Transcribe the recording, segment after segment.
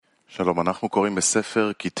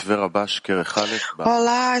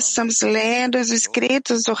Olá, estamos lendo os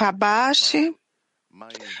escritos do Rabash,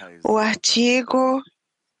 o artigo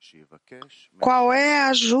Qual é a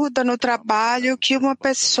ajuda no trabalho que uma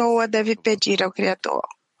pessoa deve pedir ao Criador?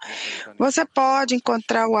 Você pode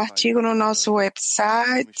encontrar o artigo no nosso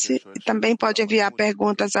website e também pode enviar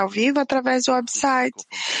perguntas ao vivo através do website.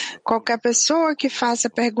 Qualquer pessoa que faça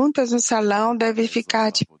perguntas no salão deve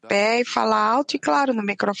ficar de pé e falar alto e claro no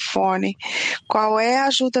microfone. Qual é a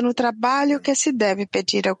ajuda no trabalho que se deve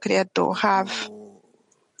pedir ao Criador, Rav?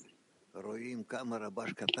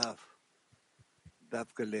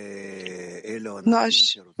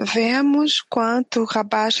 Nós vemos quanto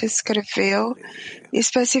Rabash escreveu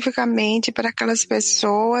especificamente para aquelas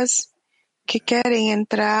pessoas que querem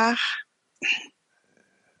entrar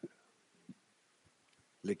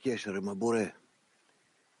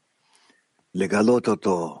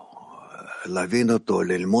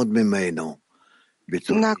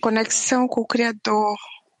na conexão com o Criador,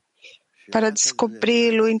 para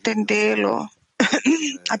descobri-lo, entendê-lo,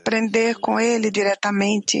 aprender com ele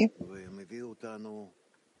diretamente.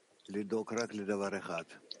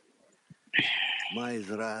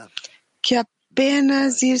 Que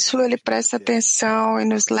apenas isso ele presta atenção e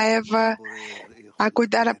nos leva a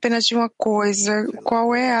cuidar apenas de uma coisa.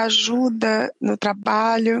 Qual é a ajuda no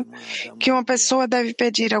trabalho que uma pessoa deve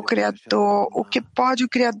pedir ao Criador? O que pode o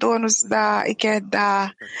Criador nos dar e quer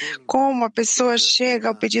dar? Como a pessoa chega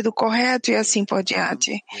ao pedido correto e assim por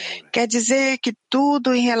diante. Quer dizer que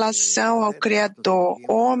tudo em relação ao Criador,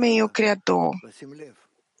 homem e o Criador.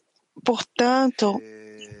 Portanto,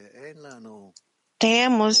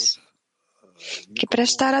 temos que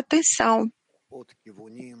prestar atenção.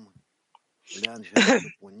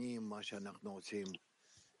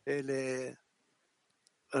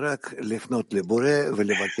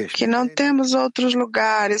 Que não temos outros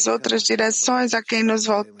lugares, outras direções a quem nos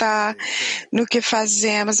voltar no que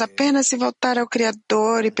fazemos, apenas se voltar ao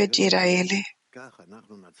Criador e pedir a Ele.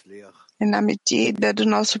 E na medida do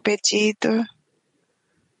nosso pedido,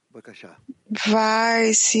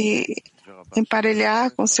 vai se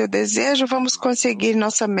emparelhar com seu desejo, vamos conseguir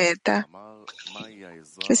nossa meta.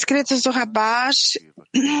 Escritos do Rabash,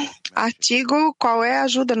 artigo Qual é a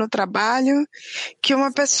ajuda no trabalho que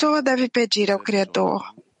uma pessoa deve pedir ao Criador?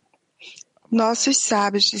 Nossos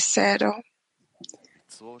sábios disseram.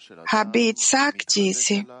 Rabi Itzhak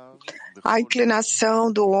disse, a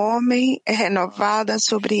inclinação do homem é renovada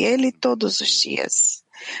sobre ele todos os dias.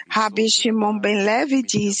 Rabi Shimon Ben Levi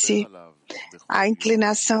disse, a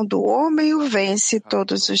inclinação do homem o vence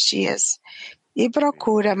todos os dias e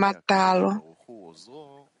procura matá-lo.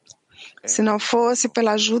 Se não fosse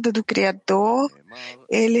pela ajuda do Criador,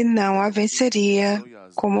 ele não a venceria.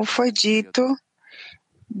 Como foi dito,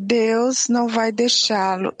 Deus não vai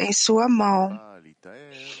deixá-lo em sua mão.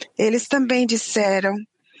 Eles também disseram,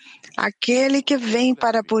 aquele que vem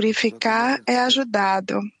para purificar é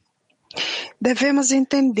ajudado. Devemos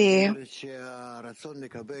entender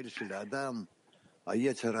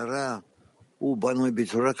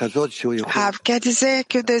Rav, quer dizer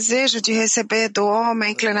que o desejo de receber do homem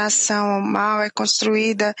a inclinação ao mal é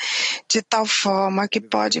construída de tal forma que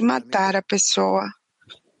pode matar a pessoa.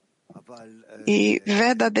 E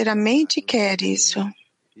verdadeiramente quer isso.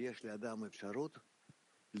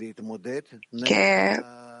 Quer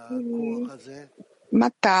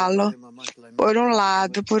matá-lo. Por um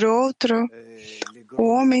lado, por outro, o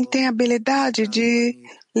homem tem a habilidade de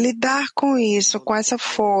lidar com isso, com essa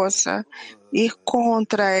força, ir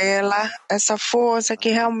contra ela, essa força que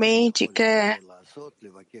realmente quer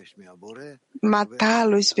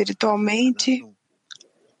matá-lo espiritualmente,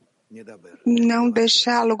 não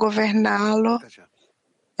deixá-lo governá-lo.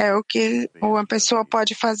 É o que uma pessoa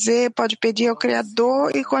pode fazer, pode pedir ao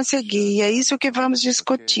Criador e conseguir. E é isso que vamos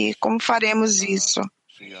discutir, como faremos isso.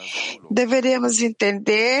 Deveremos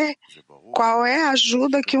entender qual é a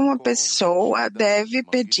ajuda que uma pessoa deve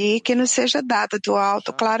pedir que nos seja dada do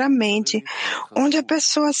alto claramente. Onde a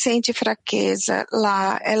pessoa sente fraqueza,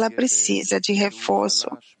 lá ela precisa de reforço.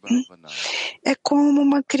 É como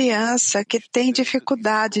uma criança que tem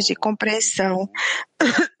dificuldade de compreensão.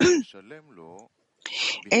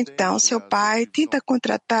 Então, seu pai tenta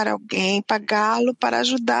contratar alguém, pagá-lo para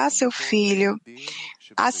ajudar seu filho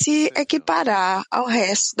a se equiparar ao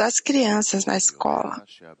resto das crianças na escola.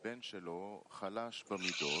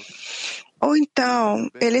 Ou então,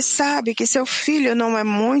 ele sabe que seu filho não é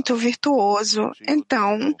muito virtuoso,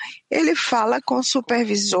 então ele fala com o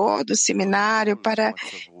supervisor do seminário para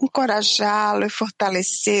encorajá-lo e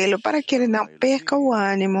fortalecê-lo para que ele não perca o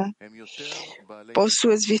ânimo, por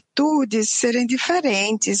suas virtudes serem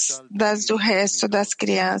diferentes das do resto das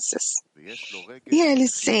crianças. E ele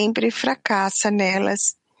sempre fracassa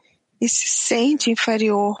nelas e se sente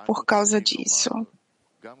inferior por causa disso.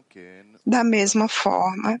 Da mesma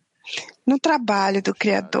forma, no trabalho do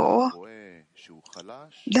Criador,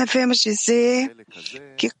 devemos dizer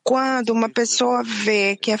que quando uma pessoa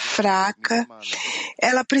vê que é fraca,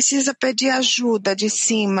 ela precisa pedir ajuda de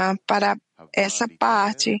cima para essa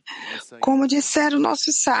parte. Como disseram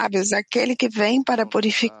nossos sábios, aquele que vem para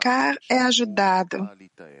purificar é ajudado.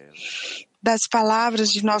 Das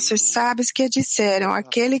palavras de nossos sábios que disseram,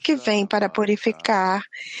 aquele que vem para purificar,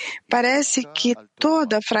 parece que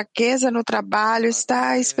toda fraqueza no trabalho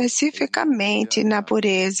está especificamente na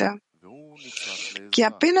pureza, que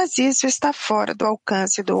apenas isso está fora do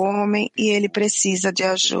alcance do homem e ele precisa de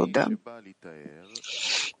ajuda.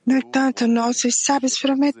 No entanto, nossos sábios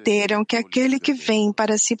prometeram que aquele que vem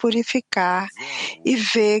para se purificar e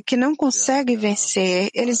vê que não consegue vencer,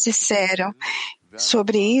 eles disseram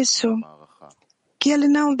sobre isso que ele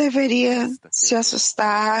não deveria se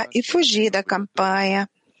assustar e fugir da campanha,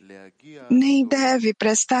 nem deve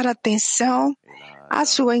prestar atenção à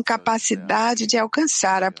sua incapacidade de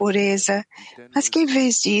alcançar a pureza, mas que em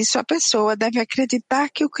vez disso a pessoa deve acreditar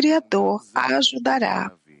que o Criador a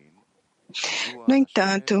ajudará. No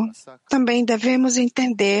entanto, também devemos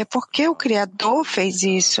entender por que o Criador fez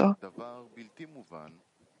isso,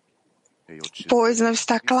 pois não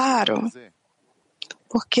está claro,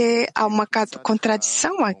 porque há uma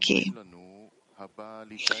contradição aqui.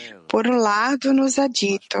 Por um lado, nos é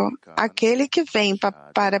dito, aquele que vem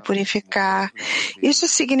para purificar. Isso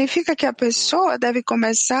significa que a pessoa deve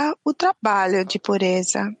começar o trabalho de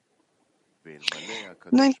pureza.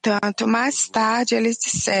 No entanto, mais tarde eles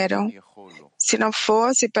disseram, se não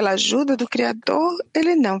fosse pela ajuda do Criador,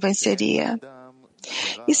 ele não venceria.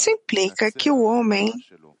 Isso implica que o homem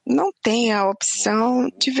não tem a opção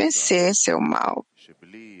de vencer seu mal.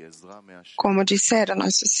 Como disseram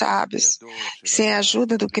nossos sábios, sem a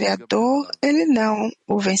ajuda do Criador, ele não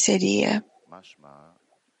o venceria.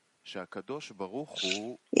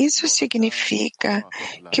 Isso significa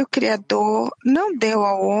que o Criador não deu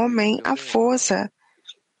ao homem a força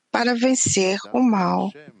para vencer o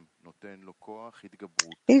mal.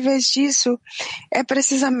 Em vez disso, é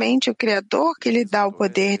precisamente o Criador que lhe dá o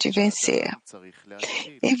poder de vencer.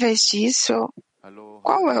 Em vez disso,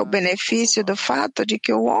 qual é o benefício do fato de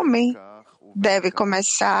que o homem deve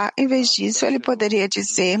começar? Em vez disso, ele poderia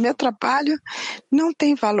dizer, meu trabalho não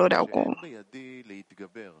tem valor algum.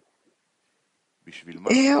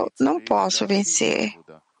 Eu não posso vencer.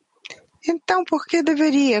 Então, por que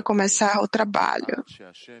deveria começar o trabalho?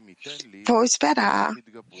 Vou esperar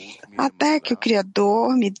até que o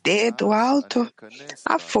Criador me dê do alto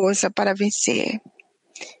a força para vencer.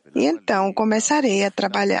 E então começarei a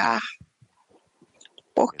trabalhar.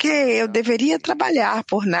 Porque eu deveria trabalhar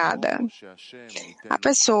por nada. A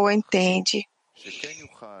pessoa entende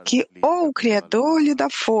que ou o Criador lhe dá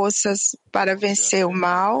forças para vencer o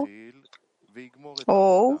mal,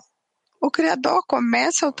 ou o Criador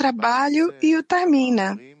começa o trabalho e o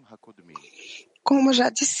termina, como já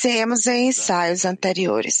dissemos em ensaios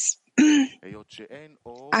anteriores.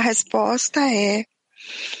 A resposta é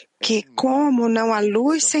que, como não há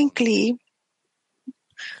luz sem Kli,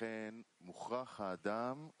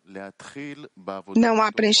 não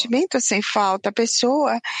há preenchimento sem falta, a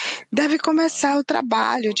pessoa deve começar o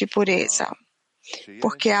trabalho de pureza,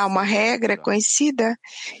 porque há uma regra conhecida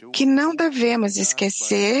que não devemos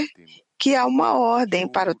esquecer, que há uma ordem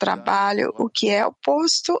para o trabalho, o que é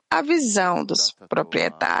oposto à visão dos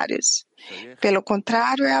proprietários. Pelo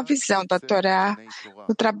contrário, é a visão da Torá.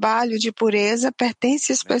 O trabalho de pureza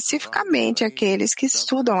pertence especificamente àqueles que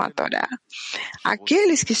estudam a Torá.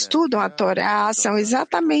 Aqueles que estudam a Torá são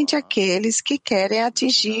exatamente aqueles que querem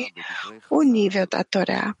atingir o nível da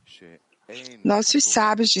Torá. Nossos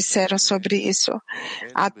sábios disseram sobre isso.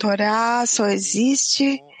 A Torá só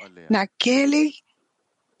existe naquele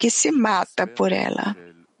que se mata por ela.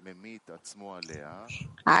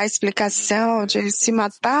 A explicação de se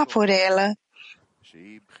matar por ela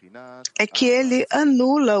é que ele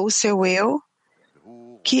anula o seu eu,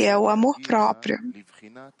 que é o amor próprio.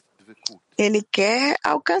 Ele quer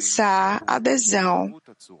alcançar adesão,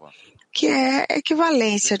 que é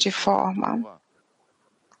equivalência de forma.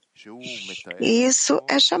 Isso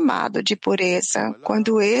é chamado de pureza.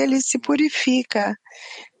 Quando ele se purifica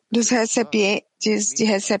dos recipientes de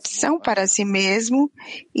recepção para si mesmo,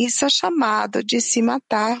 isso é chamado de se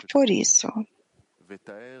matar por isso.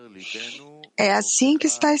 É assim que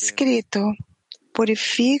está escrito: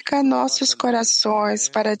 purifica nossos corações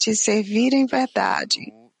para te servir em verdade.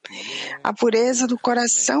 A pureza do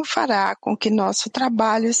coração fará com que nosso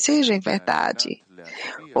trabalho seja em verdade,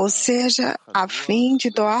 ou seja, a fim de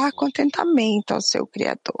doar contentamento ao seu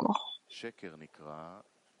Criador.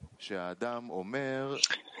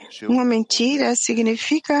 Uma mentira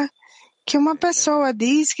significa que uma pessoa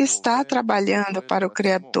diz que está trabalhando para o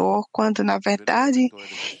Criador, quando, na verdade,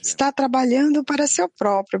 está trabalhando para seu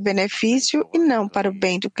próprio benefício e não para o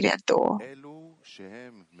bem do Criador.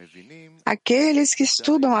 Aqueles que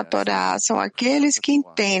estudam a Torá são aqueles que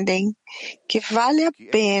entendem que vale a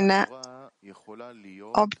pena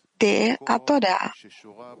obter a Torá,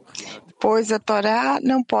 pois a Torá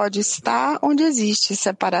não pode estar onde existe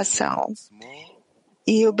separação.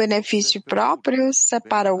 E o benefício próprio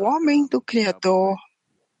separa o homem do Criador.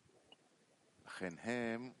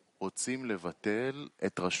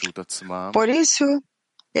 Por isso,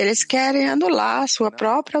 eles querem anular sua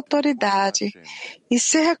própria autoridade e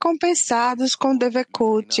ser recompensados com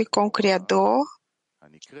Devekut, com o Criador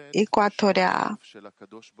e com a Torá,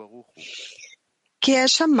 que é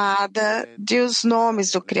chamada de os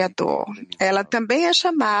nomes do Criador. Ela também é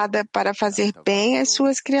chamada para fazer bem às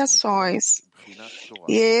suas criações.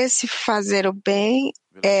 E esse fazer o bem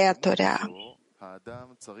é a Torá.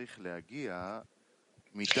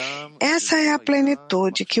 Essa é a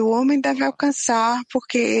plenitude que o homem deve alcançar,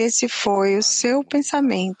 porque esse foi o seu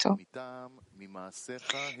pensamento.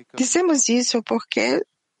 Dizemos isso porque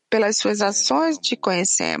pelas suas ações te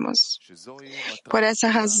conhecemos. Por essa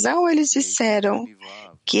razão eles disseram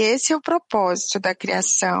que esse é o propósito da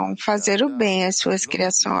criação, fazer o bem às suas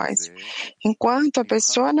criações. Enquanto a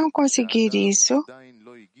pessoa não conseguir isso,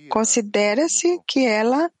 considera-se que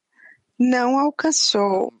ela não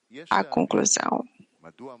alcançou a conclusão.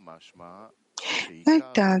 No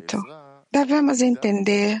entanto, devemos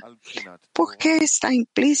entender por que está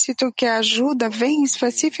implícito que a ajuda vem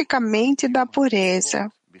especificamente da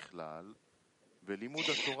pureza.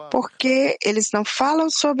 Porque eles não falam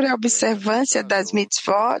sobre a observância das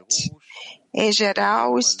mitzvot em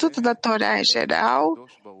geral, o estudo da Torá em geral,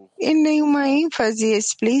 e nenhuma ênfase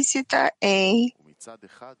explícita em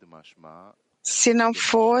se não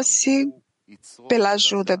fosse pela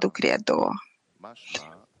ajuda do Criador.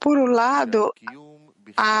 Por um lado,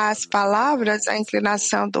 as palavras, a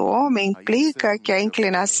inclinação do homem, implica que a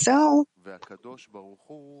inclinação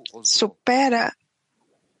supera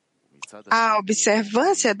a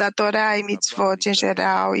observância da Torá e mitzvot em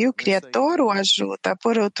geral, e o Criador o ajuda.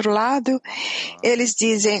 Por outro lado, eles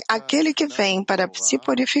dizem, aquele que vem para se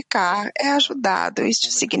purificar é ajudado.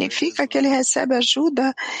 Isto significa que ele recebe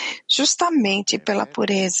ajuda justamente pela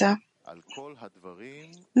pureza.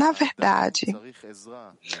 Na verdade,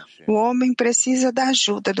 o homem precisa da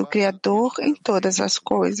ajuda do Criador em todas as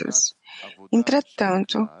coisas.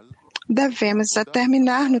 Entretanto, devemos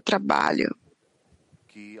determinar no trabalho,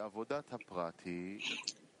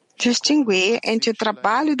 distinguir entre o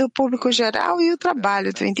trabalho do público geral e o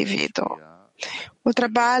trabalho do indivíduo. O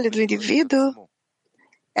trabalho do indivíduo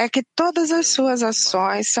é que todas as suas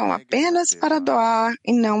ações são apenas para doar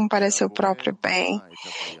e não para seu próprio bem.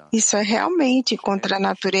 Isso é realmente contra a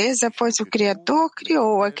natureza, pois o Criador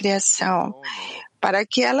criou a criação para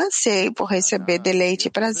que ela anseie por receber deleite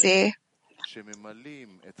e prazer,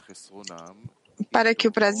 para que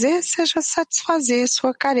o prazer seja satisfazer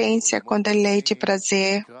sua carência com deleite e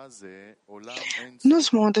prazer. Nos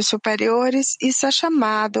mundos superiores, isso é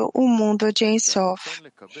chamado o mundo de Ein Sof,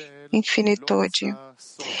 infinitude.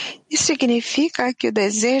 Isso significa que o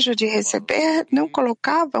desejo de receber não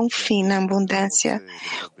colocava um fim na abundância,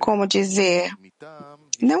 como dizer,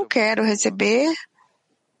 não quero receber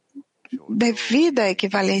devido à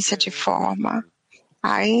equivalência de forma.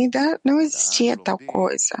 Ainda não existia tal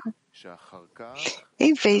coisa.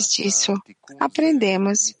 Em vez disso,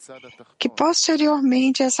 aprendemos que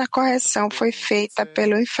posteriormente essa correção foi feita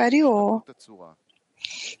pelo inferior.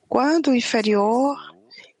 Quando o inferior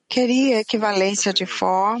queria equivalência de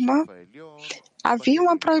forma, havia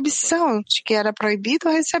uma proibição de que era proibido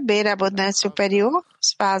receber a abundância superior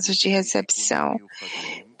dos vasos de recepção.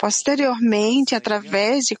 Posteriormente,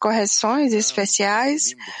 através de correções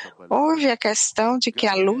especiais, houve a questão de que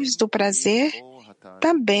a luz do prazer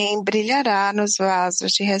também brilhará nos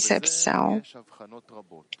vasos de recepção.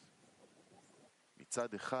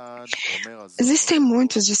 Existem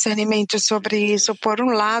muitos discernimentos sobre isso. Por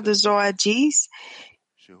um lado, Zohar diz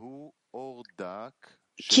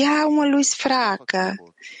que há uma luz fraca,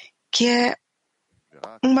 que é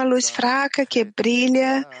uma luz fraca que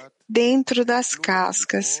brilha dentro das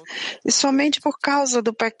cascas. E somente por causa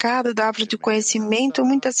do pecado da árvore de conhecimento,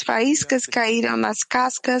 muitas faíscas caíram nas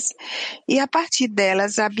cascas e a partir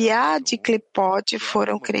delas a biá de clipote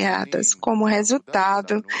foram criadas. Como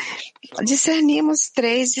resultado, discernimos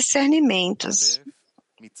 3 discernimentos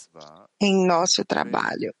em nosso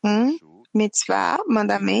trabalho. 1, mitzvah,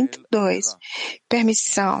 mandamento. 2,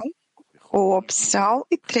 permissão ou opção.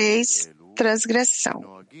 E 3,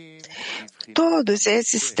 transgressão. Todos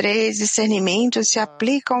esses 3 discernimentos se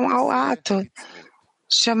aplicam ao ato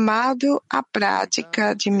chamado a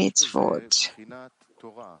prática de mitzvot.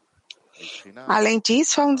 Além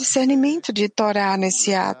disso, há um discernimento de Torá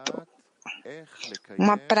nesse ato.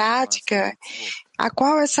 Uma prática, a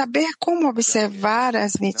qual é saber como observar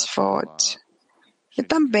as mitzvot. E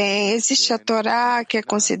também existe a Torá, que é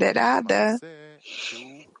considerada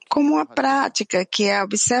como uma prática, que é a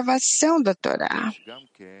observação da Torá.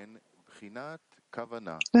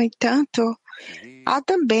 No entanto, há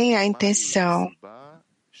também a intenção,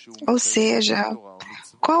 ou seja,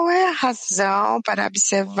 qual é a razão para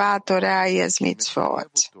observar a Torá e as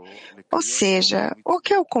mitzvot? Ou seja, o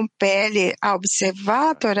que o compele a observar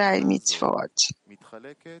a Torá e mitzvot?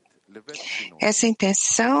 Essa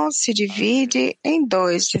intenção se divide em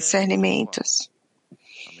 2 discernimentos.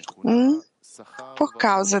 Por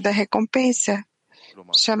causa da recompensa,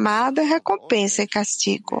 chamada recompensa e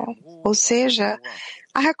castigo. Ou seja,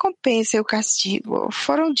 a recompensa e o castigo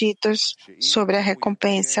foram ditos sobre a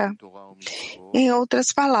recompensa. Em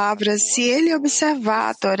outras palavras, se ele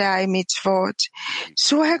observar a Torá e mitzvot,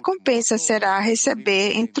 sua recompensa será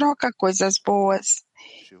receber em troca coisas boas.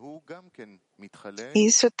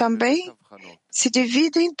 Isso também se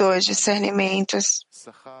divide em 2 discernimentos.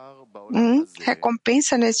 1,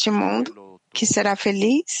 recompensa neste mundo, que será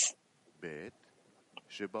feliz.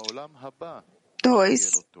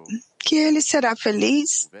 2, que ele será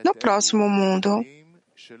feliz no próximo mundo.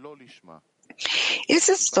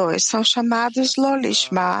 Esses 2 são chamados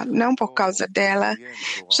Lolishma, não por causa dela,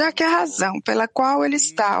 já que a razão pela qual ele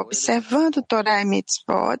está observando Torá e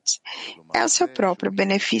Mitzvot é o seu próprio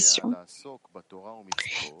benefício.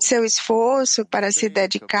 Seu esforço para se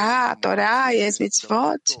dedicar à Torá e às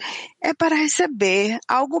Mitzvot é para receber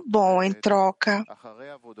algo bom em troca.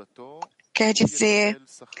 Quer dizer,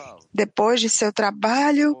 depois de seu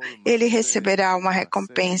trabalho, ele receberá uma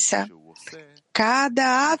recompensa.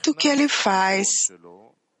 Cada ato que ele faz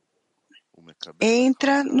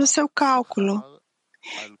entra no seu cálculo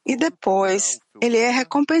e depois ele é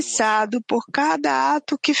recompensado por cada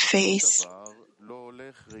ato que fez.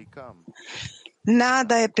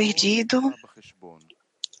 Nada é perdido,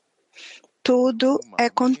 tudo é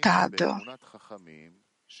contado.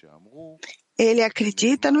 Ele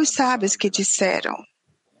acredita nos sábios que disseram: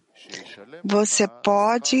 você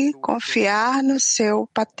pode confiar no seu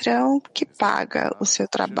patrão que paga o seu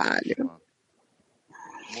trabalho.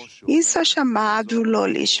 Isso é chamado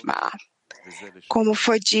Lolishma. Como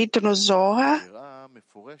foi dito no Zohar,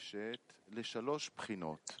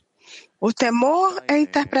 o temor é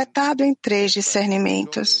interpretado em 3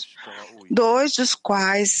 discernimentos, 2 dos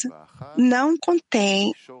quais não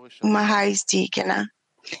contêm uma raiz digna,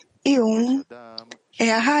 e 1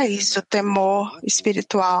 é a raiz do temor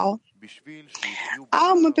espiritual.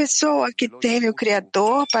 Há uma pessoa que teme o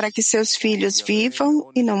Criador para que seus filhos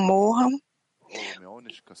vivam e não morram,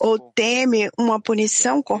 ou teme uma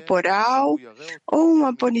punição corporal ou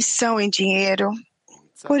uma punição em dinheiro.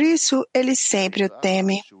 Por isso, ele sempre o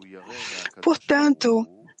teme. Portanto,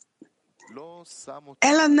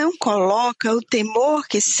 ela não coloca o temor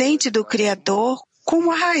que sente do Criador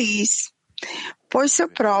como a raiz, pois seu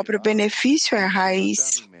próprio benefício é a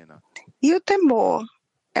raiz. E o temor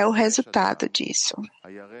é o resultado disso.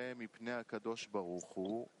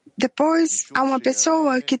 Depois, há uma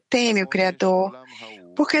pessoa que teme o Criador,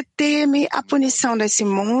 porque teme a punição desse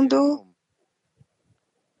mundo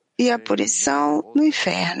e a punição no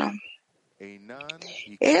inferno.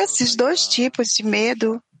 Esses 2 tipos de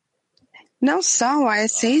medo não são a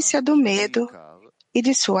essência do medo e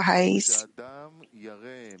de sua raiz.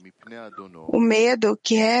 O medo,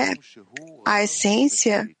 que é a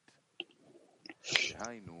essência,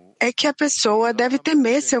 é que a pessoa deve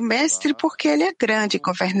temer seu mestre porque ele é grande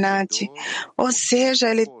governante. Ou seja,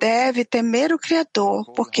 ele deve temer o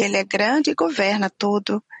Criador porque ele é grande e governa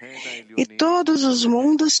tudo. E todos os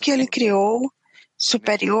mundos que ele criou,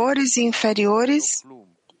 superiores e inferiores,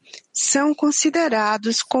 são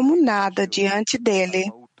considerados como nada diante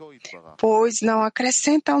dele, pois não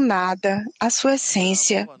acrescentam nada à sua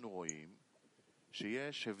essência.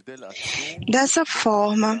 Dessa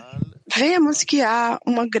forma, vemos que há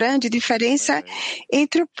uma grande diferença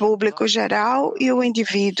entre o público geral e o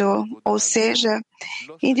indivíduo, ou seja,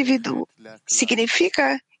 indivíduo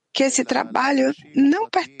significa que esse trabalho não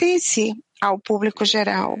pertence ao público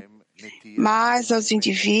geral, mas aos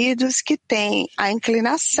indivíduos que têm a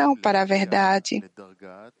inclinação para a verdade,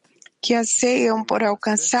 que anseiam por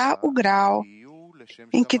alcançar o grau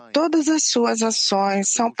em que todas as suas ações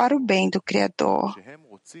são para o bem do Criador,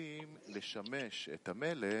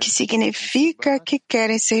 que significa que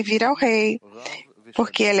querem servir ao Rei,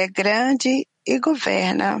 porque ele é grande e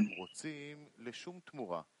governa.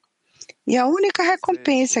 E a única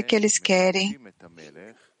recompensa que eles querem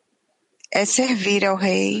é servir ao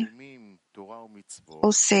Rei,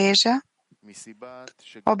 ou seja,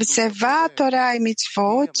 observar a Torá e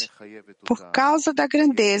Mitzvot. Por causa da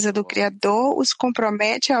grandeza do Criador, os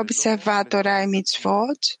compromete a observar a Torá e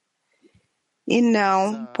Mitzvot e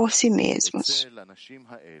não por si mesmos.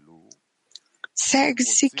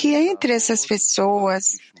 Segue-se que entre essas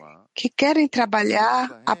pessoas que querem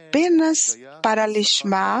trabalhar apenas para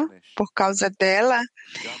Lishma, por causa dela,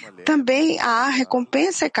 também há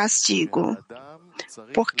recompensa e castigo,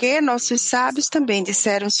 porque nossos sábios também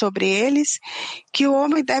disseram sobre eles que o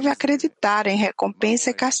homem deve acreditar em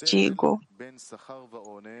recompensa e castigo.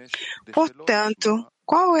 Portanto,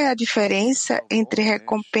 qual é a diferença entre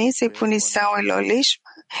recompensa e punição em Lolishma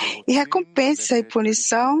e recompensa e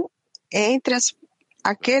punição entre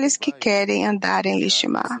aqueles que querem andar em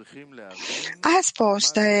Lishma? A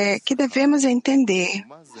resposta é que devemos entender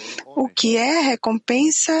o que é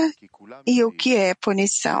recompensa e o que é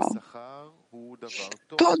punição.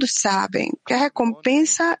 Todos sabem que a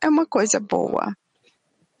recompensa é uma coisa boa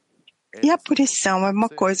e a punição é uma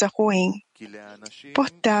coisa ruim.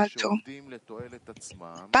 Portanto,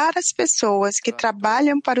 para as pessoas que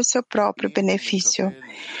trabalham para o seu próprio benefício,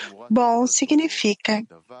 bom significa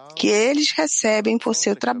que eles recebem por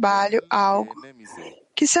seu trabalho algo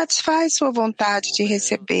que satisfaz sua vontade de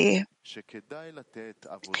receber.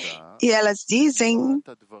 E elas dizem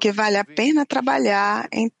que vale a pena trabalhar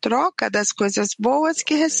em troca das coisas boas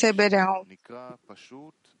que receberão.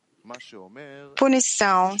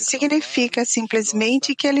 Punição significa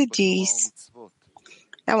simplesmente que ele diz: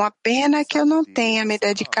 é uma pena que eu não tenha me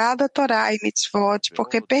dedicado a Torá e Mitzvot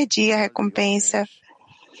porque perdi a recompensa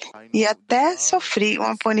e até sofri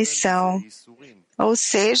uma punição, ou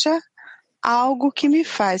seja, algo que me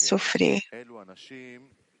faz sofrer.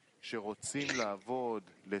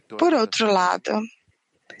 Por outro lado,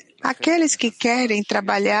 aqueles que querem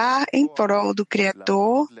trabalhar em prol do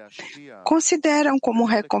Criador consideram como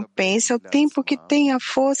recompensa o tempo que têm a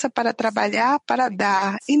força para trabalhar para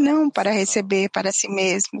dar e não para receber para si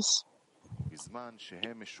mesmos.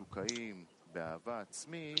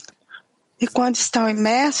 E quando estão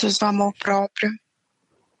imersos no amor próprio,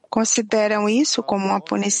 consideram isso como uma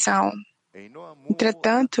punição.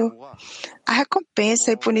 Entretanto, a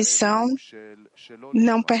recompensa e punição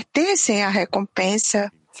não pertencem à recompensa,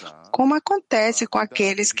 como acontece com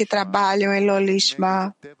aqueles que trabalham em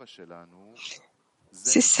Lolishma.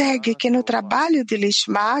 Se segue que no trabalho de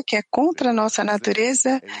Lishma, que é contra a nossa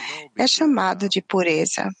natureza, é chamado de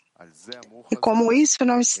pureza. E como isso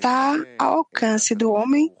não está ao alcance do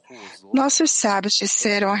homem, nossos sábios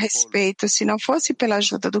disseram a respeito: se não fosse pela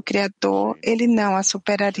ajuda do Criador, ele não a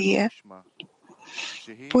superaria.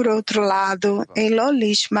 Por outro lado, em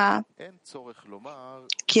Lolishma,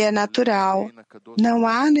 que é natural, não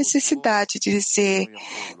há necessidade de dizer: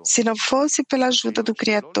 se não fosse pela ajuda do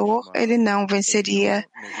Criador, ele não venceria,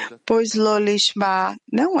 pois Lolishma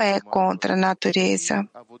não é contra a natureza.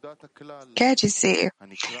 Quer dizer,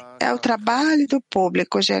 é o trabalho do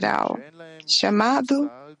público geral, chamado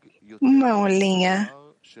uma linha,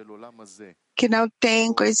 que não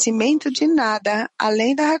tem conhecimento de nada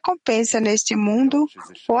além da recompensa neste mundo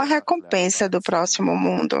ou a recompensa do próximo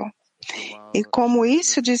mundo. E como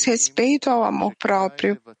isso diz respeito ao amor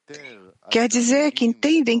próprio, quer dizer que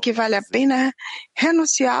entendem que vale a pena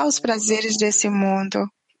renunciar aos prazeres desse mundo,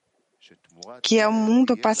 que é um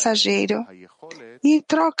mundo passageiro, e em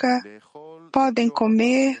troca podem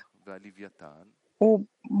comer o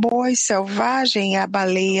boi selvagem e a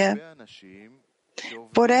baleia.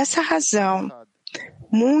 Por essa razão,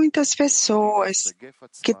 muitas pessoas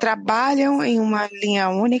que trabalham em uma linha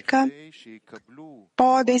única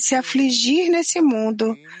podem se afligir nesse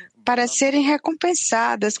mundo para serem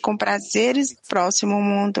recompensadas com prazeres do próximo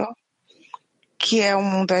mundo, que é o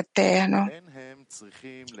mundo eterno.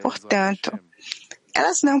 Portanto,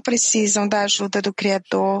 elas não precisam da ajuda do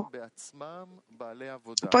Criador,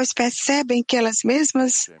 pois percebem que elas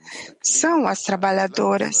mesmas são as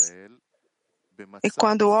trabalhadoras. E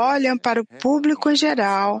quando olham para o público em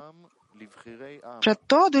geral, para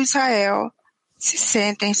todo Israel, se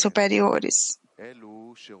sentem superiores.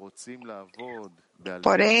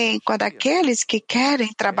 Porém, quando aqueles que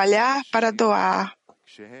querem trabalhar para doar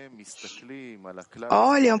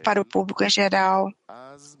olham para o público em geral,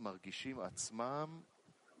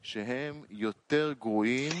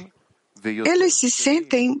 eles se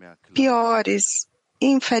sentem piores,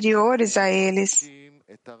 inferiores a eles,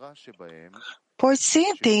 pois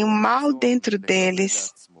sentem o mal dentro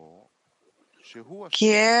deles, que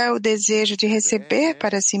é o desejo de receber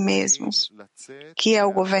para si mesmos, que é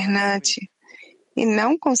o governante, e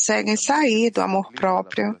não conseguem sair do amor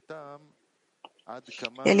próprio.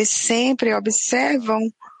 Eles sempre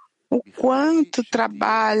observam o quanto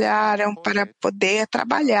trabalharam para poder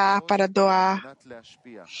trabalhar, para doar.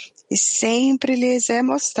 E sempre lhes é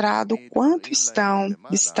mostrado o quanto estão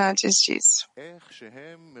distantes disso.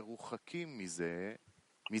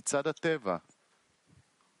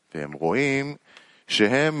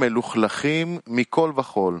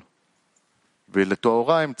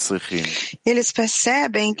 Eles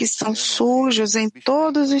percebem que estão sujos em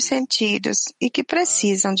todos os sentidos e que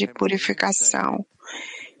precisam de purificação.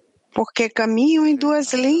 Porque caminham em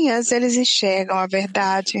duas linhas, eles enxergam a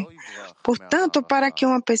verdade. Portanto, para que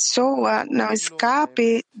uma pessoa não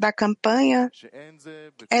escape da campanha,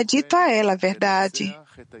 é dito a ela a verdade,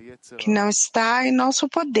 que não está em nosso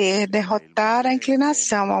poder derrotar a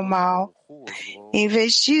inclinação ao mal. Em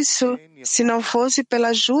vez disso, se não fosse pela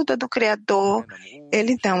ajuda do Criador,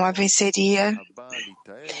 ele não a venceria.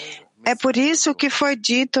 É por isso que foi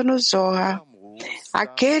dito no Zohar: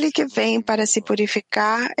 aquele que vem para se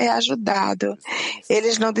purificar é ajudado.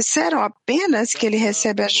 Eles não disseram apenas que ele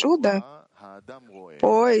recebe ajuda?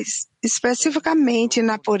 Pois, especificamente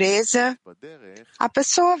na pureza, a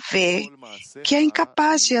pessoa vê que é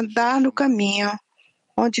incapaz de andar no caminho,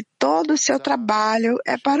 onde todo o seu trabalho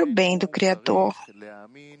é para o bem do Criador.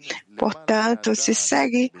 Portanto, se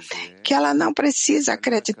segue que ela não precisa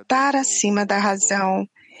acreditar acima da razão,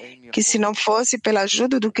 que se não fosse pela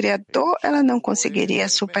ajuda do Criador, ela não conseguiria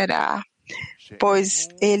superar, pois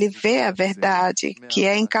ele vê a verdade, que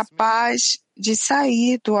é incapaz de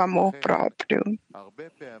sair do amor próprio.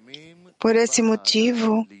 Por esse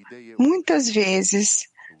motivo, muitas vezes,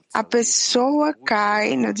 a pessoa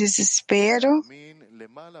cai no desespero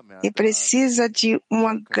e precisa de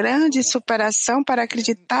uma grande superação para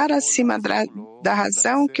acreditar acima da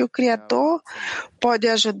razão que o Criador pode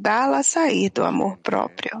ajudá-la a sair do amor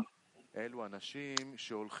próprio.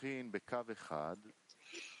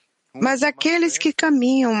 Mas aqueles que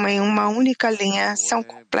caminham em uma única linha são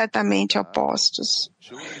completamente opostos.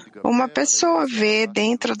 Uma pessoa vê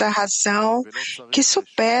dentro da razão que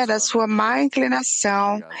supera sua má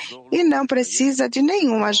inclinação e não precisa de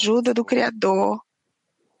nenhuma ajuda do Criador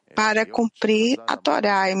para cumprir a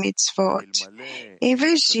Torá e Mitzvot. Em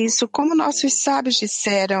vez disso, como nossos sábios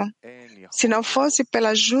disseram, se não fosse pela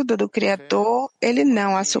ajuda do Criador, ele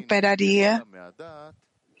não a superaria.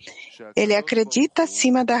 Ele acredita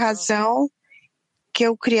acima da razão que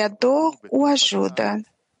o Criador o ajuda.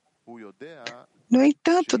 No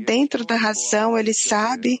entanto, dentro da razão, ele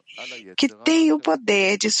sabe que tem o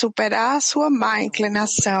poder de superar sua má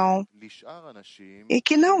inclinação e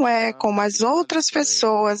que não é como as outras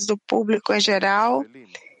pessoas do público em geral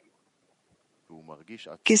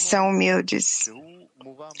que são humildes.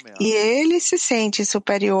 E ele se sente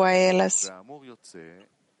superior a elas.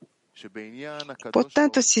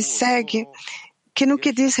 Portanto, se segue que no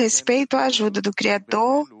que diz respeito à ajuda do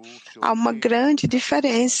Criador, há uma grande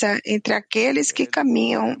diferença entre aqueles que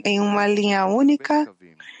caminham em uma linha única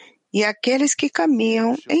e aqueles que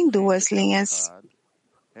caminham em duas linhas.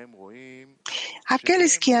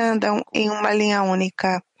 Aqueles que andam em uma linha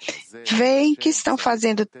única veem que estão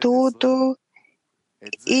fazendo tudo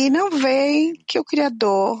e não veem que o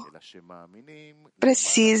Criador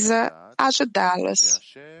precisa ajudá-los.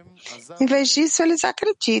 Em vez disso, eles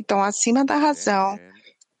acreditam acima da razão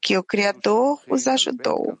que o Criador os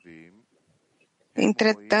ajudou.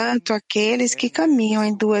 Entretanto, aqueles que caminham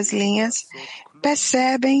em duas linhas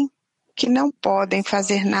percebem que não podem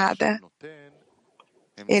fazer nada.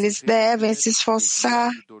 Eles devem se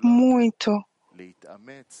esforçar muito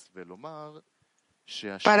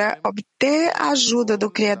para obter a ajuda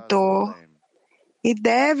do Criador e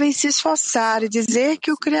devem se esforçar e dizer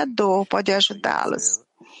que o Criador pode ajudá-los.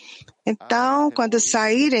 Então, quando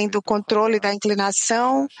saírem do controle da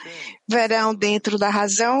inclinação, verão dentro da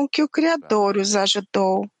razão que o Criador os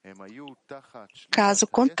ajudou. Caso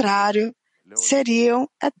contrário, seriam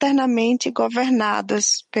eternamente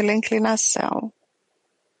governados pela inclinação.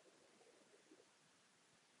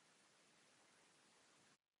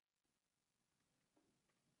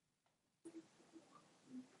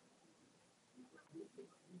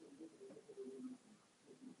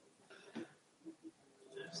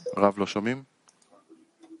 רב, לא שומעים?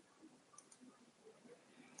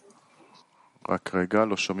 רק רגע,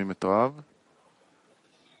 לא שומעים את רב.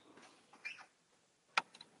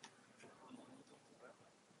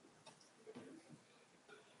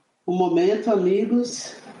 Momento,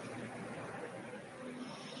 amigos.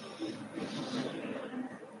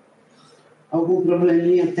 Algum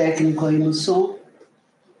probleminha técnico aí no som?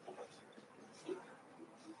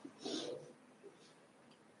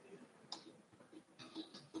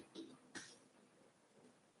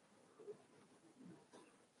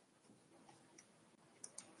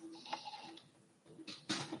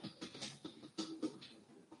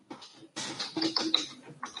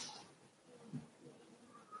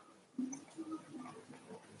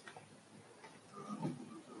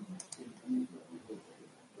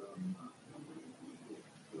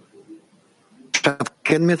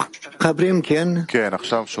 כן מתחברים, כן? כן,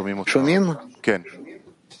 עכשיו שומעים אותך. שומעים? כן.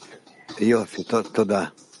 יופי, תודה.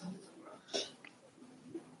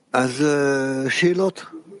 אז שאלות?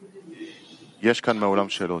 יש כאן מעולם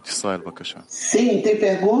שאלות. ישראל, בבקשה. Sim, tem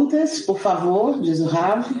perguntas, por favor, diz o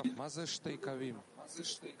Rav. מה זה שתי קווים?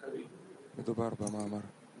 מדובר במאמר.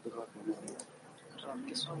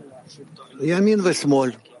 ימין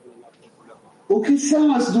ושמאל. O que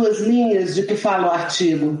são as duas linhas de que fala o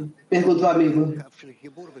artigo? Pergunta o amigo.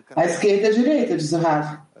 A esquerda e a direita, diz o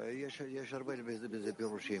Rav.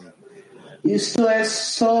 Isto é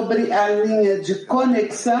sobre a linha de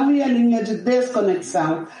conexão e a linha de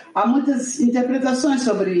desconexão. Há muitas interpretações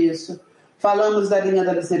sobre isso. Falamos da linha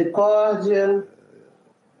da misericórdia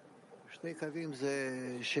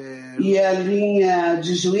e a linha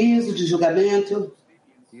de juízo, de julgamento.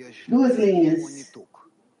 Duas linhas.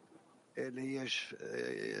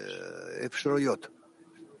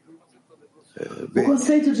 O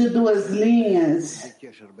conceito de duas linhas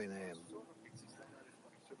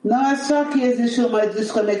não é só que existe uma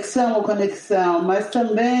desconexão ou conexão, mas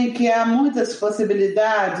também que há muitas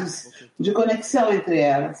possibilidades de conexão entre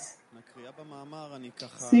elas.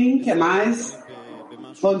 Sim, que mais?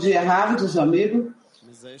 Bom dia, Rav, diz o amigo.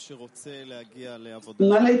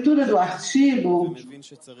 Na leitura do artigo,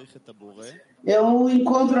 eu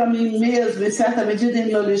encontro a mim mesmo, em certa medida, em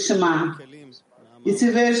meu Lishma. E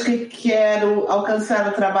se vejo que quero alcançar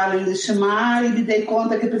o trabalho em Lishma e me dei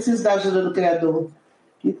conta que preciso da ajuda do Criador.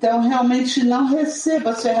 Então, realmente não recebo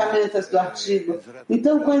as ferramentas do artigo.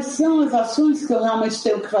 Então, quais são as ações que eu realmente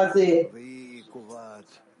tenho que fazer?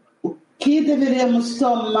 O que deveríamos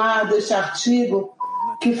tomar deste artigo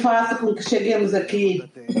que faça com que cheguemos aqui?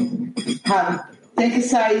 Tem que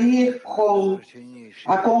sair com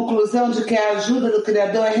a conclusão de que a ajuda do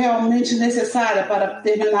Criador é realmente necessária para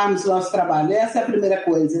terminarmos o nosso trabalho. Essa é a primeira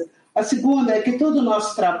coisa. A segunda é que todo o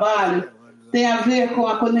nosso trabalho tem a ver com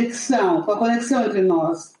a conexão entre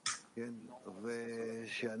nós.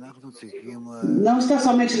 Não está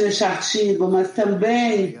somente neste artigo, mas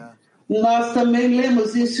também nós também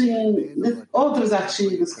lemos isso em outros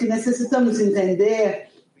artigos, que necessitamos entender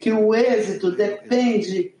que o êxito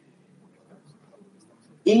depende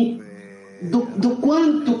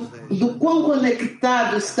do quão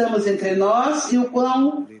conectados estamos entre nós e o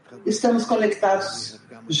quão estamos conectados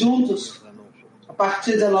juntos a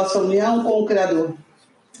partir da nossa união com o Criador.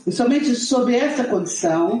 E somente sob essa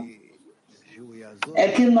condição é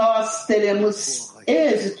que nós teremos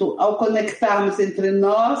êxito ao conectarmos entre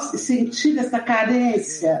nós e sentir essa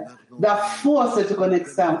carência da força de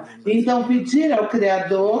conexão. E então pedir ao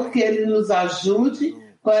Criador que Ele nos ajude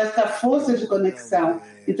com essa força de conexão.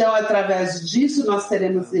 Então, através disso, nós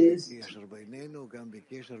teremos êxito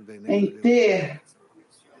em ter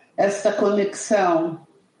essa conexão,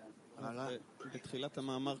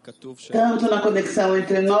 tanto na conexão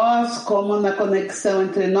entre nós, como na conexão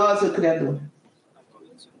entre nós e o Criador.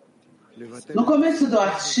 No começo do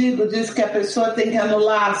artigo, diz que a pessoa tem que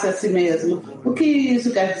anular-se a si mesmo. O que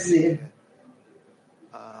isso quer dizer?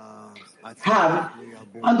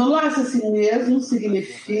 Anular-se a si mesmo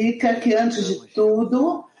significa que, antes de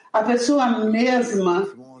tudo, a pessoa mesma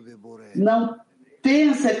não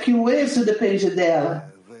pensa que o êxito depende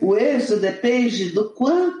dela. O êxito depende do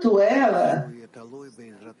quanto ela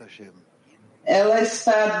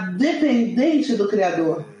está dependente do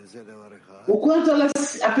Criador. O quanto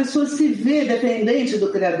a pessoa se vê dependente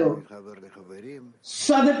do Criador.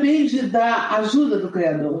 Só depende da ajuda do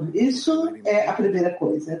Criador. Isso é a primeira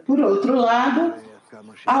coisa. Por outro lado,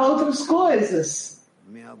 há outras coisas.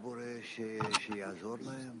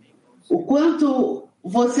 O quanto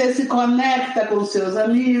você se conecta com seus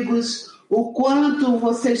amigos, o quanto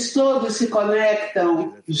vocês todos se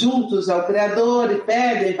conectam juntos ao Criador e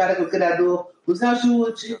pedem para que o Criador os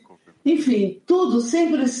ajude. Enfim, tudo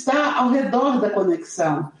sempre está ao redor da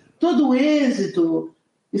conexão. Todo o êxito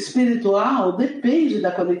espiritual depende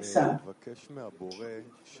da conexão.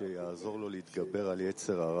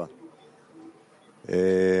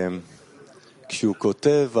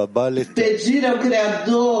 Pedir ao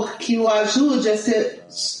Criador que o ajude a se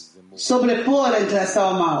sobrepor a inclinação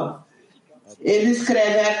ao mal. Ele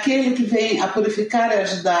escreve, aquele que vem a purificar é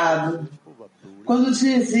ajudado. Quando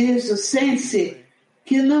diz isso, sente-se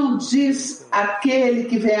que não diz aquele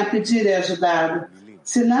que vem a pedir é ajudado,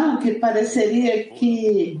 senão que pareceria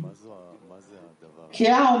que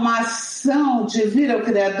há uma ação de vir ao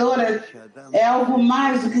Criador é algo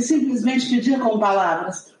mais do que simplesmente pedir com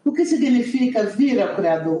palavras. O que significa vir ao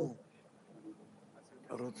Criador?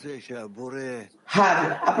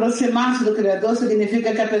 Aproximar-se do Criador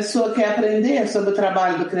significa que a pessoa quer aprender sobre o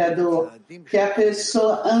trabalho do Criador, que a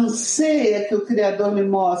pessoa anseia que o Criador me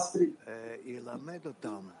mostre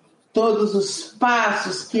todos os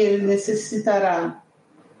passos que ele necessitará.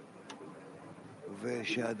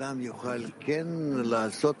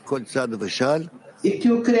 E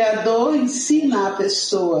que o Criador ensina a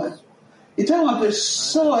pessoa. Então, uma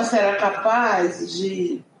pessoa será capaz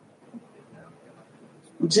de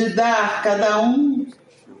dar cada um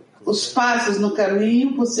os passos no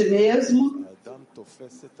caminho por si mesmo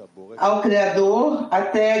ao Criador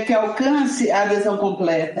até que alcance a adesão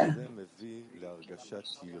completa.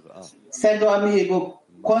 Segue o amigo,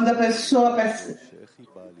 quando a pessoa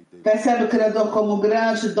percebe o Criador como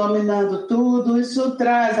grande, dominando tudo, isso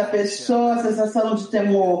traz à pessoa a sensação de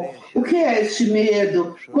temor. O que é este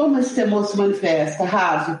medo? Como esse temor se manifesta?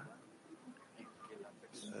 Ravi?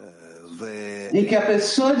 Em que a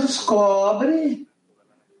pessoa descobre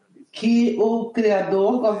que o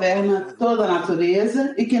Criador governa toda a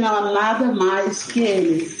natureza e que não há nada mais que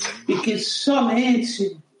Ele. E que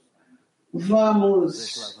somente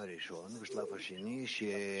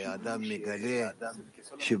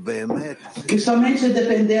que somente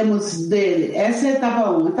dependemos dele. Essa é a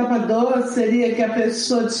etapa 1. A etapa 2 seria que a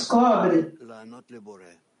pessoa descobre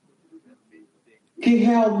que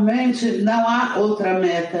realmente não há outra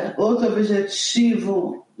meta, outro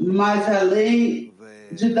objetivo, mas além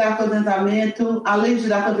de dar contentamento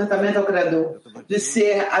ao Criador, de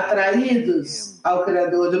ser atraídos ao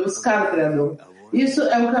Criador, de buscar o Criador. Isso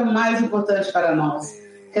é o que é mais importante para nós.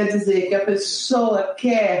 Quer dizer que a pessoa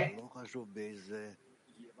quer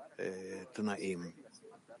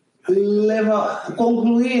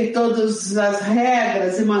concluir todas as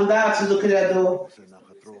regras e mandatos do Criador.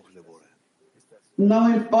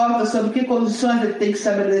 Não importa sobre que condições ele tem que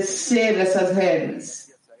estabelecer essas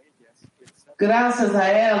regras. Graças a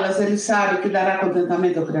elas, ele sabe que dará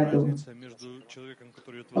contentamento ao Criador.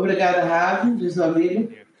 Obrigada, Ravi, diz o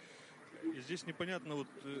amigo.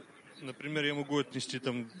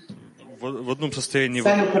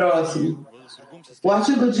 Sai no próximo. O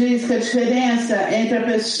artigo diz que a diferença entre a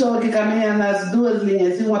pessoa que caminha nas duas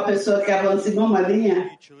linhas e uma pessoa que avança em uma linha,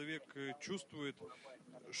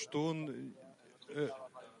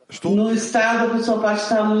 no estado a pessoa pode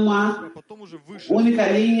estar numa única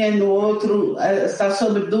linha e no outro está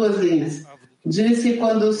sobre duas linhas. Diz que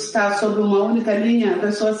quando está sobre uma única linha, a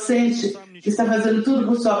pessoa sente que está fazendo tudo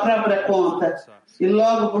por sua própria conta e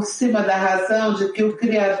logo por cima da razão de que o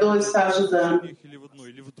Criador está ajudando.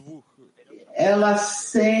 Ela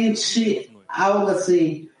sente algo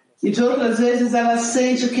assim. E de outras vezes ela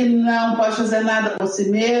sente que não pode fazer nada por si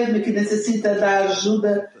mesma e que necessita da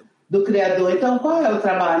ajuda do Criador. Então, qual é o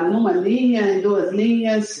trabalho? Numa linha, em duas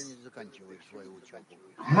linhas?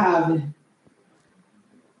 Ravi.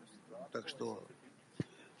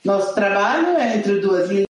 Nosso trabalho é entre duas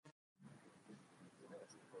linhas.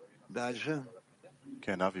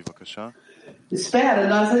 Espera,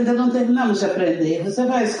 nós ainda não terminamos de aprender. Você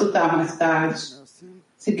vai escutar mais tarde.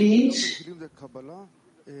 Seguinte.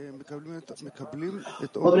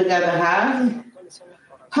 Obrigada, Ravi.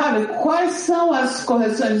 Ravi, quais são as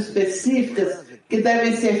correções específicas que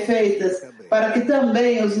devem ser feitas para que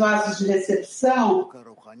também os vasos de recepção,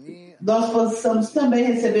 nós possamos também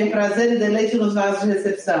receber prazer e deleite nos vasos de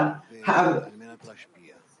recepção? Ravi,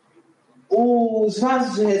 os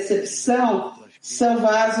vasos de recepção são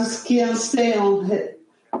vasos que anseiam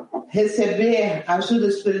receber ajuda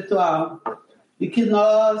espiritual e que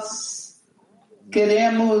nós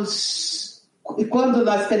queremos, e quando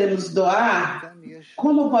nós queremos doar,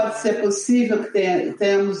 como pode ser possível que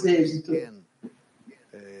tenhamos êxito?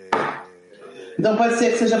 Então pode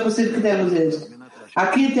ser que seja possível que tenhamos êxito.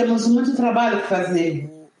 Aqui temos muito trabalho para fazer.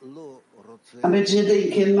 à medida em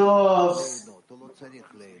que nós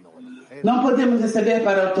não podemos receber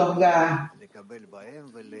para otorgar,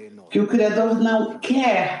 que o Criador não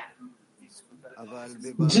quer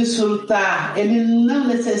desfrutar, ele não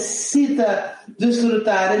necessita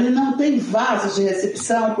desfrutar, ele não tem vasos de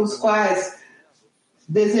recepção com os quais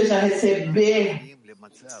deseja receber,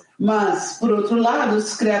 mas, por outro lado,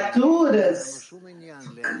 as criaturas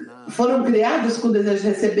foram criadas com o desejo de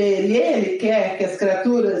receber e ele quer que as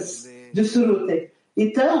criaturas desfrutem.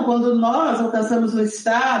 Então, quando nós alcançamos um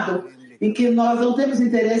estado em que nós não temos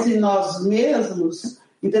interesse em nós mesmos,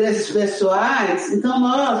 interesses pessoais, então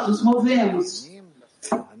nós nos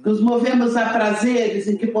movemos a prazeres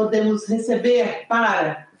em que podemos receber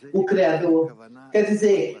para o Criador. Quer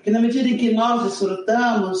dizer, que na medida em que nós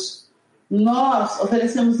desfrutamos, nós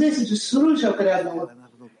oferecemos esse desfrute ao Criador.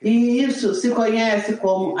 E isso se conhece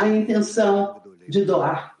como a intenção de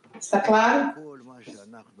doar. Está claro?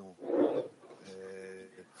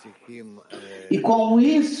 E com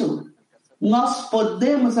isso, nós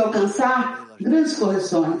podemos alcançar grandes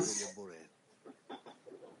correções.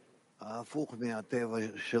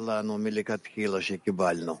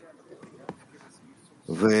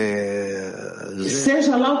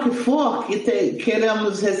 Seja lá o que for que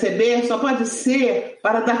queremos receber, só pode ser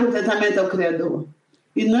para dar contentamento ao Criador.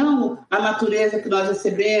 E não a natureza que nós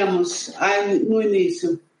recebemos no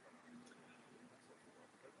início.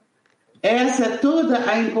 Essa é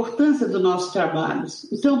toda a importância do nosso trabalho.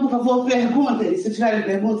 Então, por favor, perguntem. Se tiverem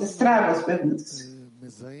perguntas, tragam as perguntas.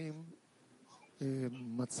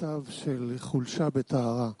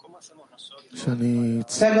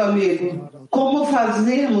 Cego amigo, como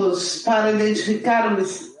fazemos para identificar um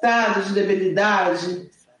estado de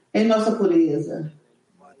debilidade em nossa pureza?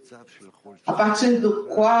 A partir do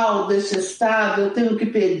qual, deste estado, eu tenho que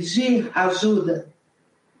pedir ajuda.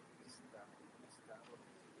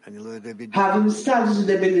 Um estado de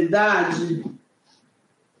debilidade.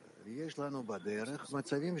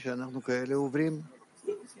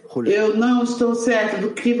 Eu não estou certo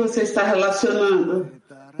do que você está relacionando.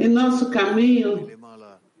 Em nosso caminho,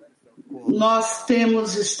 nós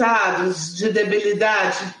temos estados de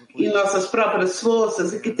debilidade em nossas próprias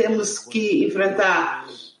forças e que temos que enfrentar.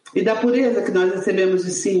 E da pureza que nós recebemos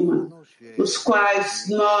de cima, os quais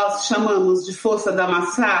nós chamamos de força da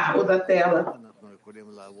massá ou da tela,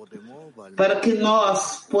 para que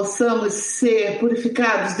nós possamos ser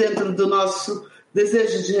purificados dentro do nosso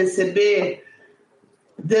desejo de receber,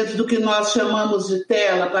 dentro do que nós chamamos de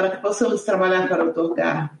tela, para que possamos trabalhar para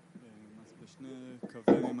otorgar.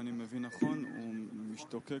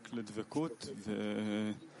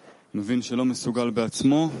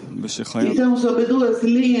 Então, sobre duas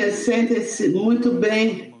linhas, sentem-se muito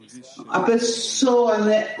bem. A pessoa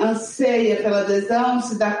anseia pela adesão,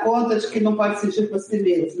 se dá conta de que não pode sentir por si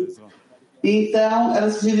mesma. Então, ela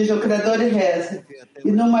se dirige ao Criador e reza.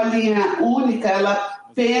 E numa linha única, ela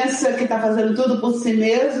pensa que está fazendo tudo por si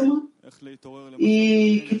mesma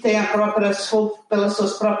e que tem pelas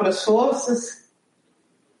suas próprias forças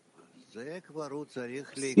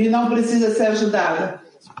e não precisa ser ajudada.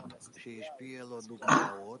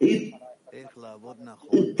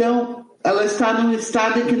 Então, ela está num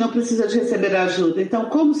estado em que não precisa de receber ajuda. Então,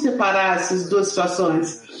 como separar essas duas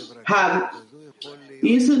situações? Rabi,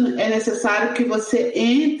 isso é necessário que você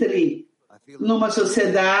entre numa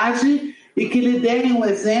sociedade e que lhe dê um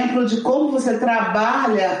exemplo de como você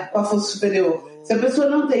trabalha com a força superior. Se a pessoa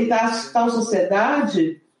não tem tal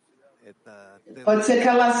sociedade, pode ser que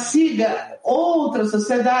ela siga outra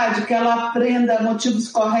sociedade, que ela aprenda motivos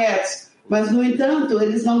corretos, mas, no entanto,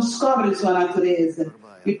 eles não descobrem sua natureza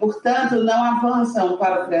e, portanto, não avançam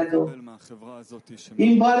para o Criador.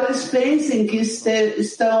 Embora eles pensem que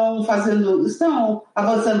estão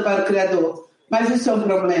avançando para o Criador, mas isso é um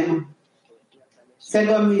problema.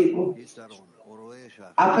 Cego amigo,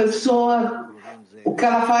 a pessoa, o que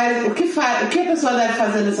ela faz, o que a pessoa deve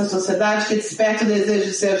fazer nessa sociedade que desperta o desejo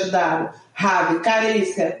de ser ajudada? Rabi,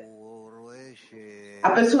 carência.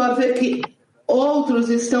 A pessoa vê que outros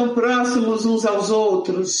estão próximos uns aos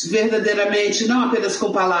outros, verdadeiramente, não apenas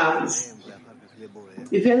com palavras.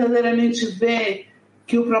 E verdadeiramente vê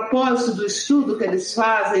que o propósito do estudo que eles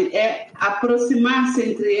fazem é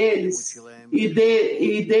aproximar-se entre eles e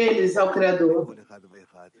deles ao Criador.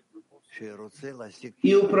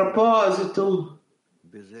 E o propósito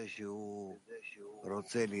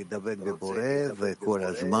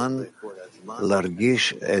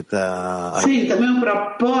sim, também o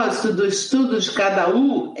propósito do estudo de cada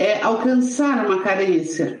um é alcançar uma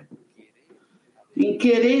carência, em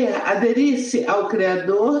querer aderir-se ao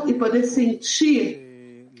Criador e poder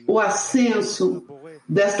sentir o ascenso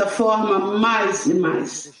desta forma mais e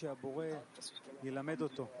mais.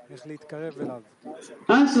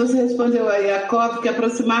 Antes você respondeu a Jacob que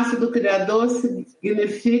aproximar-se do Criador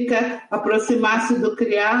significa aproximar-se do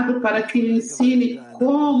Criado para que lhe ensine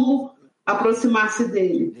como aproximar-se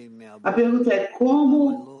dele. A pergunta é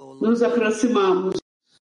como nos aproximamos?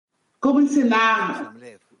 Como ensinar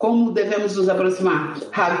como devemos nos aproximar?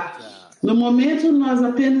 No momento nós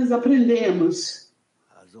apenas aprendemos.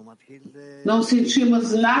 Não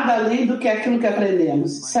sentimos nada além do que aquilo que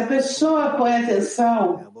aprendemos. Se a pessoa põe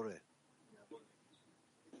atenção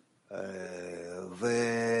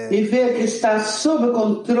e vê que está sob o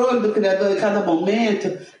controle do Criador em cada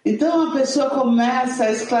momento, então a pessoa começa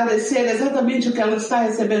a esclarecer exatamente o que ela está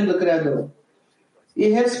recebendo do Criador. E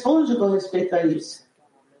responde com respeito a isso.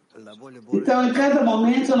 Então, em cada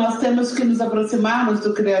momento, nós temos que nos aproximarmos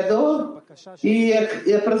do Criador. E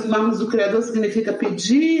aproximarmos do Criador significa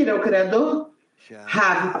pedir ao Criador?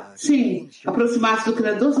 Sim, aproximar-se do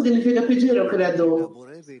Criador significa pedir ao Criador.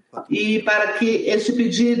 E para que este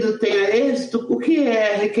pedido tenha êxito, o que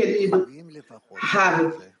é requerido?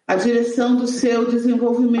 A direção do seu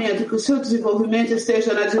desenvolvimento, que o seu desenvolvimento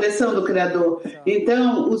esteja na direção do Criador.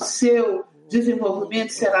 Então, o seu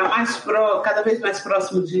desenvolvimento será cada vez mais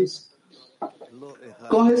próximo disso.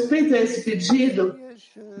 Com respeito a esse pedido,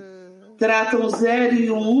 tratam 0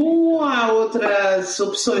 e 1 ou há outras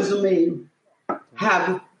opções no meio?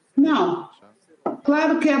 Não.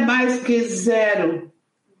 Claro que é mais que 0.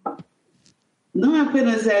 Não é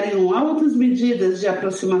apenas 0 e 1. Há outras medidas de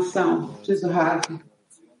aproximação, diz o Rabi.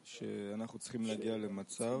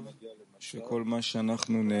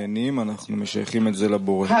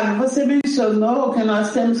 Você mencionou que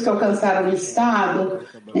nós temos que alcançar um estado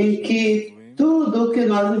em que tudo o que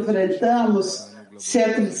nós enfrentamos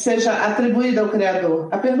seja atribuído ao Criador.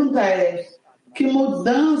 A pergunta é, que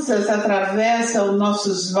mudanças atravessam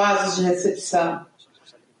nossos vasos de recepção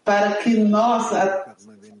para que nós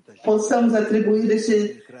possamos atribuir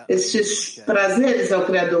estes prazeres ao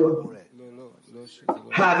Criador?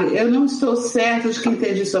 Rabi, eu não estou certo de que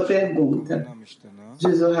entendi sua pergunta,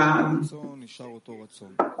 diz o Rabi.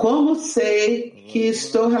 Como sei que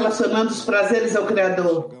estou relacionando os prazeres ao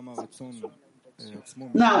Criador?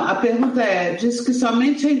 Não, a pergunta diz que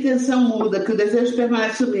somente a intenção muda, que o desejo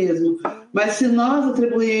permanece o mesmo. Mas se nós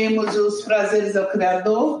atribuímos os prazeres ao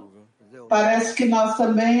Criador, parece que nós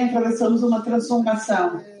também atravessamos uma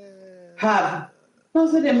transformação. Rabi,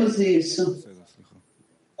 nós veremos isso.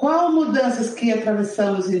 Qual mudanças que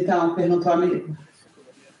atravessamos então? Perguntou o amigo.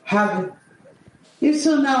 Rabi,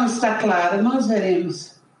 isso não está claro, nós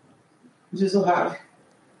veremos, diz o Rabi.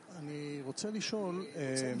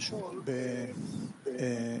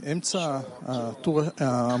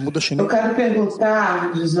 Eu quero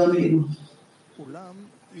perguntar, diz o amigo,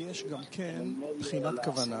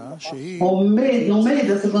 no meio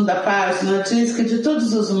da segunda página diz que de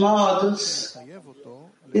todos os modos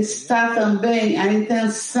está também a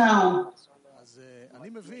intenção,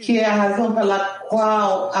 que é a razão pela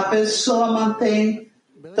qual a pessoa mantém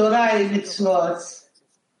Torá e Mitzvot.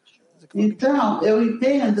 Então, eu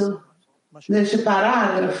entendo neste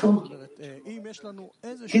parágrafo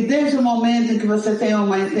que desde o momento em que você tem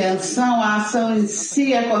uma intenção, a ação em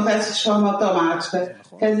si acontece de forma automática.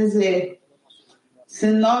 Quer dizer, se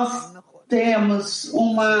nós temos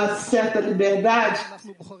uma certa liberdade,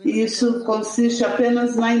 isso consiste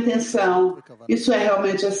apenas na intenção. Isso é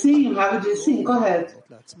realmente assim? O Rabi diz sim, correto.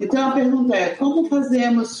 Então a pergunta é, como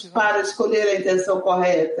fazemos para escolher a intenção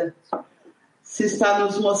correta? Se está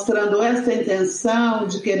nos mostrando essa intenção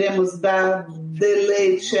de queremos dar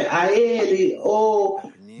deleite a ele ou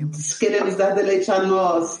queremos dar deleite a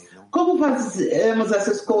nós, como fazemos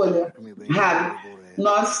essa escolha? Rabi,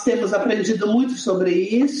 nós temos aprendido muito sobre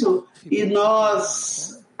isso e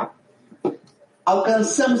nós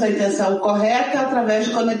alcançamos a intenção correta através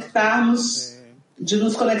de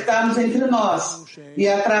nos conectarmos entre nós e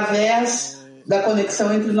através da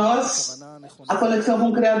conexão entre nós, a conexão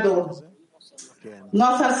com o Criador.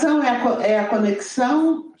 Nossa ação é a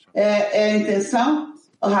conexão, é a intenção?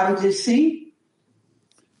 O Rabi diz sim.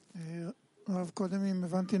 הרב, קודם אם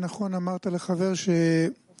הבנתי נכון, אמרת לחבר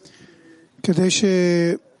שכדי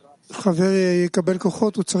שחבר יקבל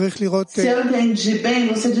כוחות, הוא צריך לראות... Se eu entendi bem,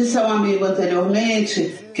 você disse ao amigo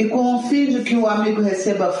anteriormente que com o fim de que o amigo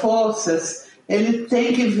receba forças, ele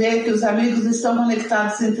tem que ver que os amigos estão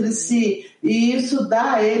conectados entre si e isso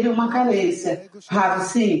dá a ele uma carência. Rabi,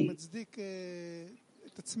 sim.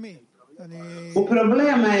 O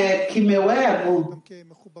problema é que meu ego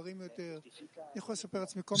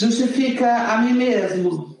justifica a mim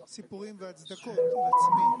mesmo.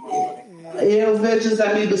 Eu vejo os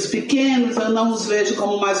amigos pequenos, eu não os vejo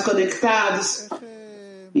como mais conectados.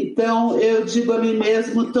 Então, eu digo a mim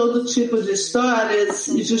mesmo todo tipo de histórias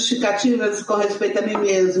e justificativas com respeito a mim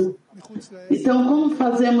mesmo. Então, como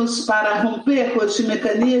fazemos para romper com este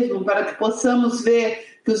mecanismo, para que possamos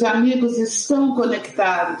ver que os amigos estão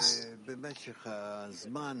conectados?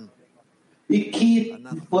 E que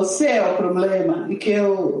você é o problema, e que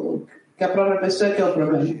a própria pessoa é que é o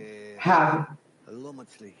problema. Rav.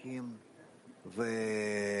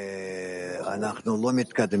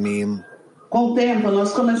 Com o tempo,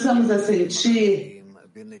 nós começamos a sentir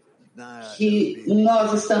que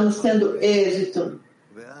nós estamos tendo êxito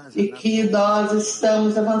e que nós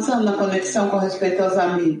estamos avançando na conexão com respeito aos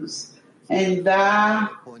amigos, em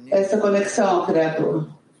dar essa conexão ao Criador.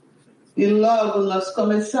 E logo nós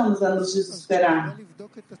começamos a nos desesperar.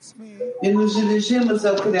 E nos dirigimos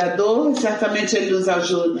ao Criador, e certamente Ele nos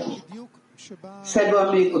ajuda. Segue o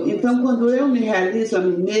amigo. Então, quando eu me realizo a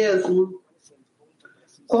mim mesmo,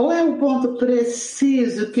 qual é o ponto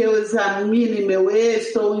preciso que eu examine meu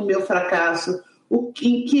êxito ou em meu fracasso?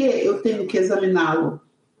 Em que eu tenho que examiná-lo?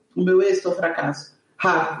 O meu êxito ou fracasso?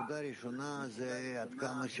 Rápido.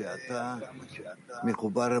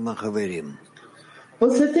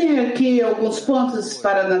 Você tem aqui alguns pontos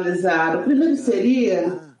para analisar. O primeiro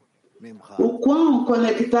seria o quão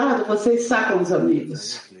conectado você está com os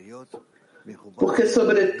amigos. Porque,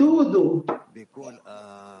 sobretudo,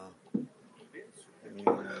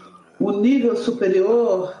 o nível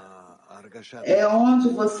superior é onde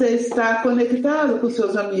você está conectado com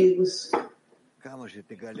seus amigos.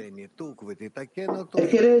 É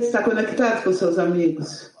querer estar conectado com seus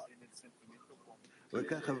amigos.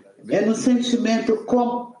 É no sentimento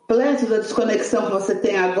completo da desconexão que você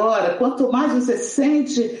tem agora. Quanto mais você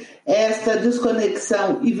sente esta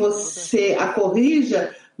desconexão e você a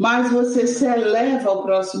corrija, mais você se eleva ao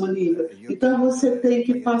próximo nível. Então você tem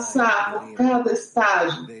que passar por cada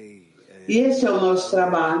estágio. E esse é o nosso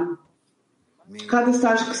trabalho. Cada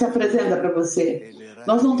estágio que se apresenta para você.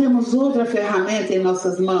 Nós não temos outra ferramenta em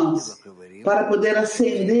nossas mãos para poder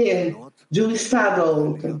ascender de um estado a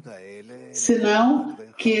outro. Senão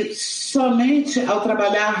que somente ao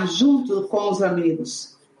trabalhar junto com os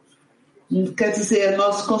amigos. Quer dizer,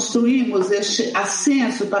 nós construímos este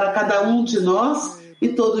ascenso para cada um de nós e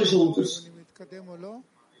todos juntos.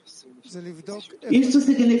 Isso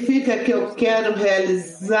significa que eu quero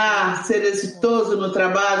realizar, ser exitoso no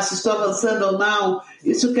trabalho, se estou avançando ou não.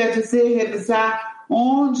 Isso quer dizer revisar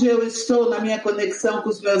onde eu estou na minha conexão com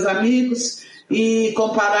os meus amigos e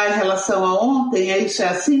comparar em relação a ontem. Isso é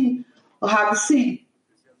assim? O Rabi, sim.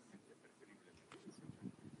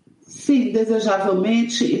 Sim,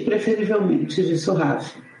 desejavelmente e preferivelmente, disse o Rabi.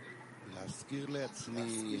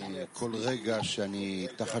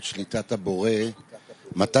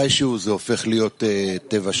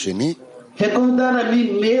 Recordar a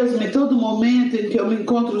mim mesmo em todo momento em que eu me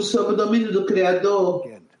encontro sob o domínio do Criador,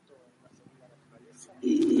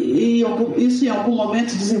 e isso em algum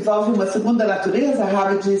momento desenvolve uma segunda natureza?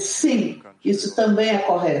 Rabi diz sim, isso também é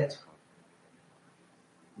correto.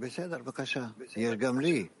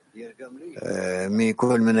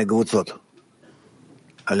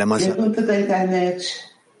 Pergunta da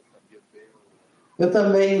internet. Eu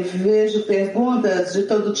também vejo perguntas de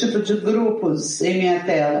todo tipo de grupos em minha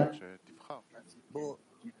tela.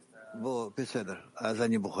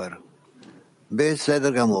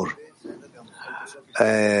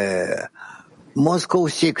 Moscow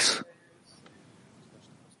 6.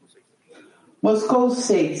 Moscow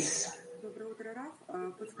 6.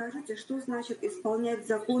 Подскажите, что значит исполнять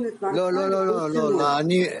законы Творца?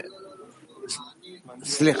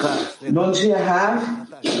 Bom dia, Rav.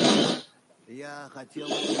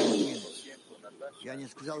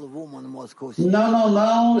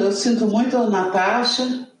 Não, eu sinto muito,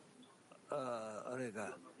 Natasha.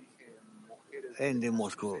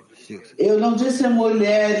 Eu não disse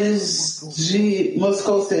mulheres de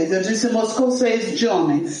Moscou 6, eu disse Moscou 6 de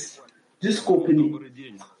homens. Desculpe-me.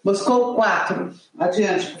 Moscou 4.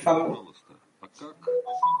 Adiante, por favor.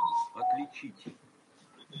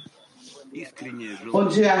 Bom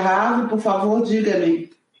dia, Rav. Por favor,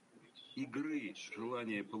 diga-me.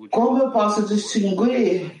 Como eu posso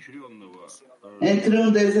distinguir entre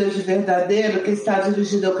um desejo verdadeiro que está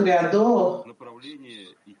dirigido ao Criador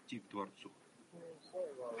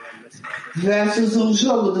versus um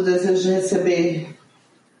jogo do desejo de receber?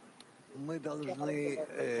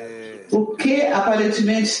 O que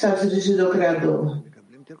aparentemente está dirigido ao Criador?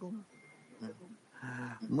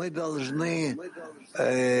 Мы должны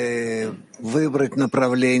выбрать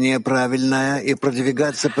направление правильное и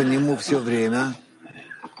продвигаться по нему все время,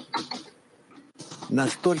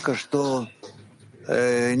 настолько, что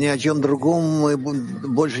ни о чем другом мы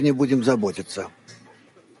больше не будем заботиться.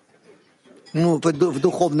 Ну, в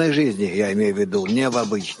духовной жизни, я имею в виду, не в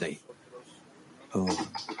обычной.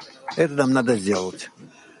 Это нам надо сделать.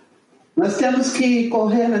 Nós temos que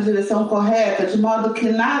correr na direção correta, de modo que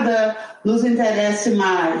nada nos interesse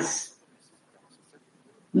mais,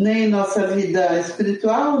 nem em nossa vida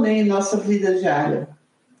espiritual, nem em nossa vida diária.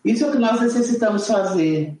 Isso é o que nós necessitamos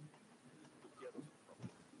fazer.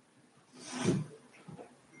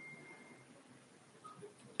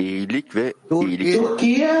 İyilik ve iyilik.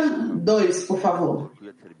 Turquia 2, por favor.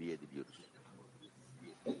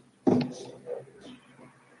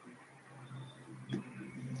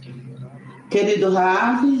 Querido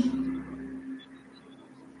Ravi,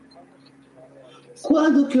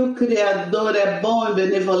 quando que o Criador é bom e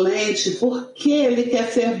benevolente, por que ele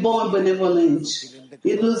quer ser bom e benevolente?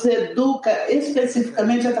 E nos educa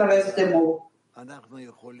especificamente através do temor.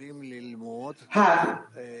 Ravi,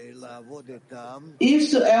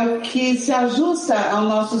 isso é o que se ajusta aos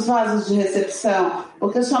nossos vasos de recepção,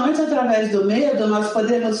 porque somente através do medo nós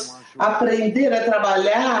podemos aprender a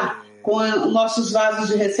trabalhar com nossos vasos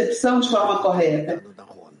de recepção de forma correta.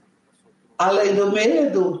 Além do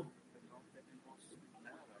medo,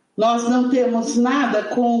 nós não temos nada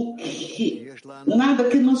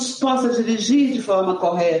que nos possa dirigir de forma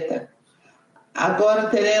correta. Agora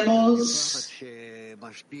teremos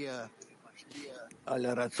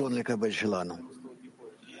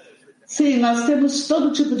sim, nós temos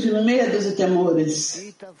todo tipo de medos e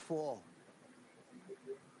temores.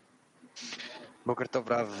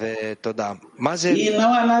 E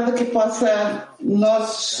não há nada que possa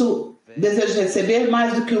nosso desejo receber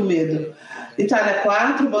mais do que o medo. Itália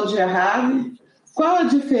 4, bom dia, Ravi. Qual a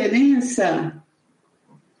diferença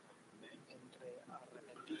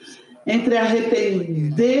entre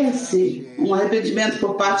arrepender-se, um arrependimento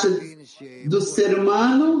por parte do ser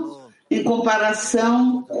humano, em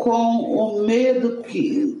comparação com o medo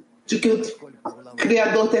de que o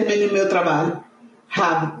Criador termine o meu trabalho?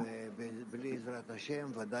 Ravi.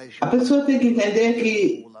 A pessoa tem que entender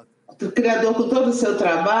que o Criador, com todo o seu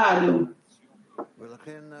trabalho,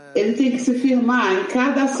 ele tem que se firmar em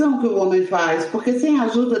cada ação que o homem faz, porque sem a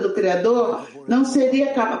ajuda do Criador,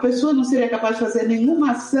 a pessoa não seria capaz de fazer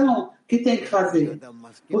nenhuma ação que tem que fazer.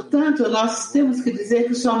 Portanto, nós temos que dizer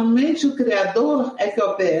que somente o Criador é que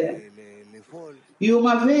opera. E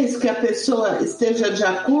uma vez que a pessoa esteja de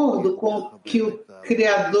acordo com que o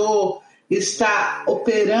Criador está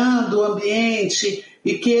operando o ambiente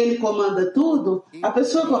e que ele comanda tudo, a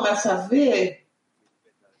pessoa começa a ver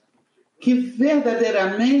que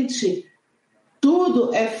verdadeiramente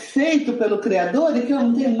tudo é feito pelo Criador e que eu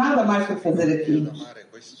não tenho nada mais para fazer aqui.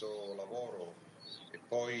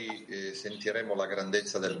 Sentiremo la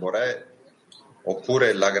grandezza del Boré,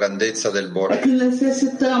 oppure la grandezza del Boré. É que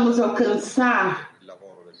necessitamos alcançar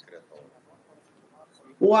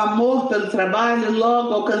o amor pelo trabalho,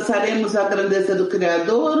 logo alcançaremos a grandeza do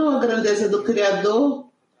Criador, ou a grandeza do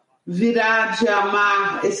Criador virá de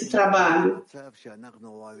amar esse trabalho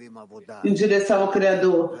em direção ao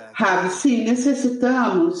Criador? Ravi, sim,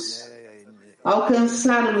 necessitamos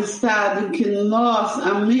alcançar um estado em que nós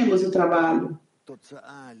amemos o trabalho.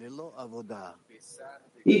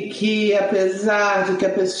 E que, apesar de que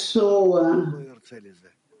a pessoa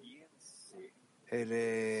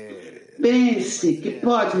pense que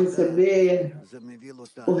pode receber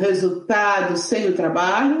o resultado sem o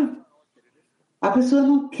trabalho, a pessoa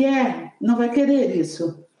não vai querer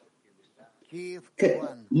isso.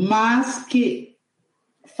 Mas que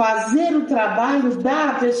fazer o trabalho dá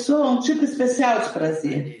à pessoa um tipo especial de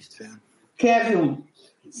prazer. Kevin,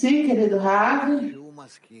 sim, querido Ravi.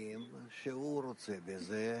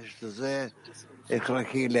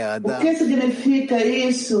 O que significa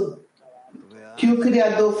isso? Que o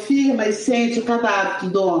Criador firma e sente cada ato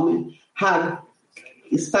do homem. Ravi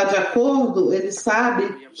está de acordo, ele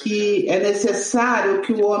sabe que é necessário o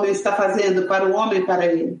que o homem está fazendo para o homem e para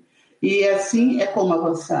ele. E assim é como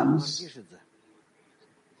avançamos.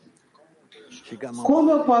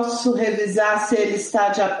 Como eu posso revisar se ele está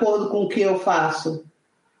de acordo com o que eu faço?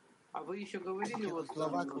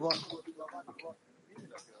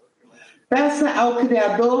 Peça ao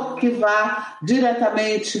Criador que vá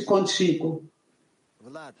diretamente contigo.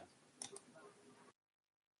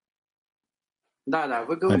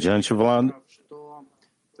 Adiante, Vlad.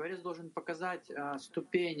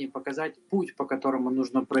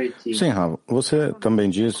 Sim, Rav, você também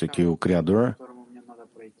disse que o Criador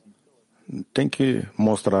tem que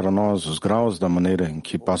mostrar a nós os graus da maneira em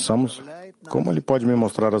que passamos. Como ele pode me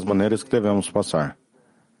mostrar as maneiras que devemos passar?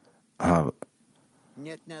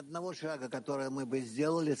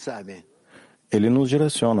 Ele nos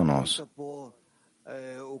direciona a nós.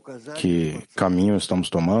 Que caminho estamos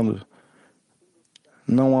tomando?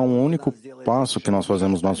 Não há um único passo que nós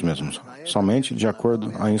fazemos nós mesmos, somente de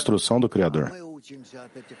acordo à instrução do Criador.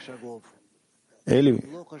 Ele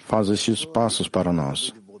faz estes passos para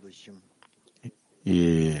nós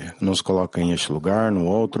e nos coloca em este lugar, no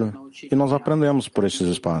outro, e nós aprendemos por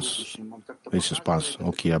estes passos,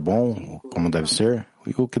 o que é bom, como deve ser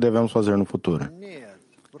e o que devemos fazer no futuro.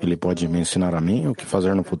 Ele pode me ensinar a mim o que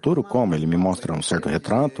fazer no futuro? Como? Ele me mostra um certo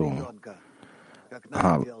retrato?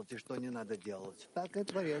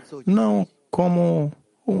 Não, como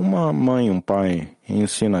uma mãe, um pai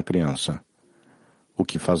ensina a criança o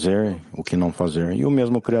que fazer, o que não fazer, e o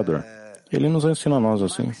mesmo Criador. Ele nos ensina a nós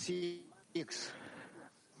assim.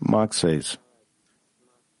 Max 6.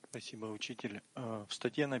 Спасибо, учитель. В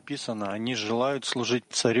статье написано, они желают служить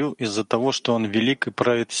царю из-за того, что он велик и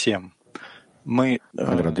правит всем.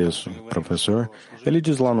 Agradeço, professor. Ele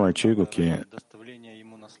diz lá no artigo que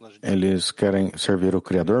eles querem servir o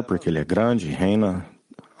Criador porque ele é grande, reina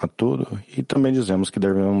a tudo, e também dizemos que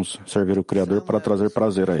devemos servir o Criador para trazer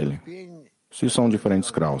prazer a ele. Se são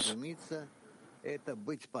diferentes graus.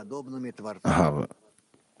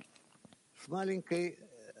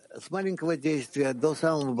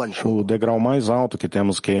 O degrau mais alto que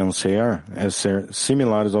temos que ansiar é ser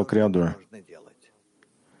similares ao Criador.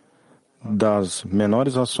 Das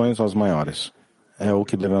menores ações às maiores. É o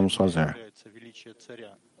que devemos fazer.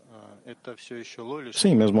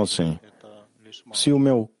 Sim, mesmo assim. Se o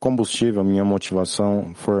meu combustível, minha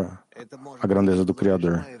motivação for a grandeza do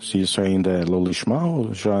Criador, se isso ainda é lo lishma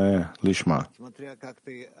ou já é lishma?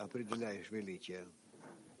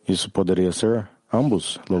 Isso poderia ser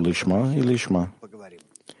ambos, lo lishma e lishma.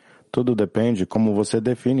 Tudo depende como você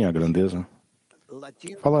define a grandeza.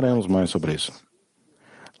 Falaremos mais sobre isso.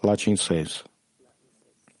 Latim 6.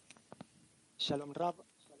 Shalom Rab,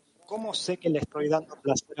 ¿cómo sé que le estoy dando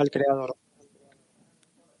placer al Creador?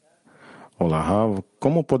 Olá, Rav.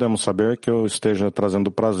 Como podemos saber que eu esteja trazendo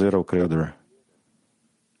prazer ao Criador?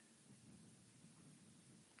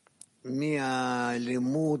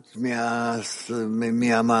 מהלימוד,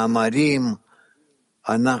 מהמאמרים,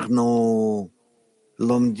 אנחנו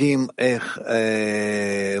לומדים איך,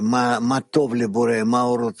 מה טוב לבורא, מה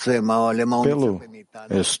הוא רוצה, למה הוא מצפה מאיתנו.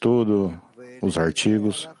 Pelo estudo, os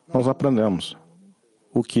artigos, nós aprendemos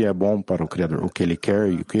o que é bom para o Criador, o que Ele quer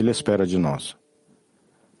e o que Ele espera de nós.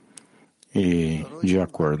 E, de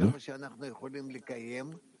acordo,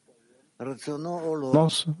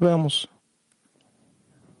 nós vemos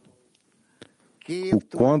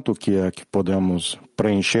o quanto que é que podemos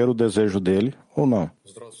preencher o desejo dele ou não.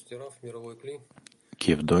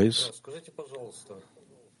 Kiev 2.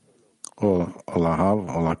 Olá, Rav.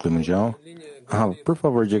 Olá, Clima Mundial. Rav, por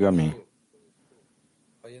favor, diga a mim.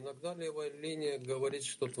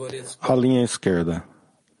 A linha esquerda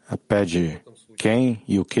pede quem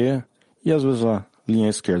e o que, e às vezes a linha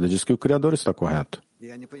esquerda diz que o Criador está correto.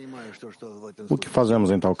 O que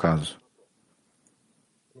fazemos em tal caso?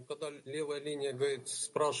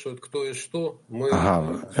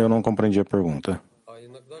 Eu não compreendi a pergunta.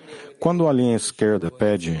 Quando a linha esquerda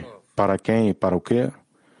pede para quem e para o quê,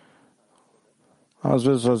 às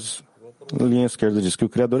vezes a linha esquerda diz que o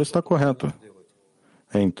Criador está correto.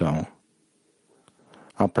 Então,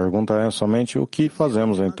 a pergunta é somente o que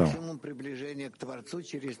fazemos então?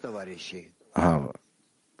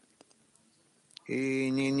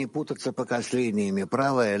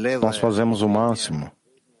 Nós fazemos o máximo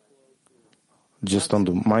de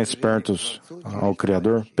estando mais perto ao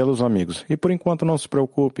Criador pelos amigos. E por enquanto não se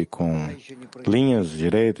preocupe com linhas,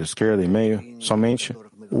 direita, esquerda e meio, somente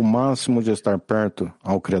o máximo de estar perto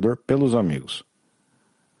ao Criador pelos amigos.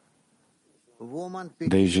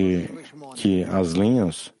 Desde que as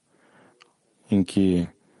linhas em que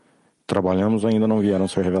trabalhamos ainda não vieram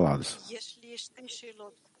ser reveladas.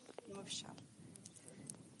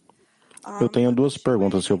 Eu tenho duas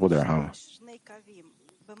perguntas, se eu puder, Rav.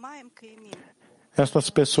 Estas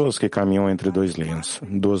pessoas que caminham entre duas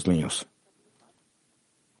linhas,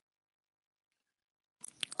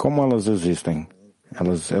 como elas existem?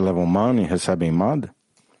 Elas elevam man e recebem mad?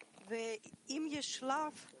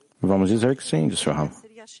 Vamos dizer que sim, disse o Rav.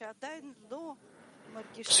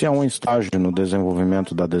 Se há um estágio no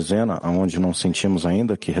desenvolvimento da dezena onde não sentimos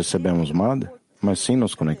ainda que recebemos mad, mas sim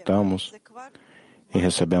nos conectamos e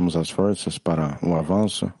recebemos as forças para o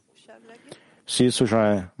avanço, se isso já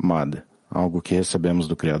é mad, algo que recebemos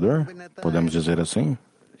do Criador, podemos dizer assim?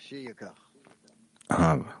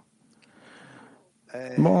 Rava.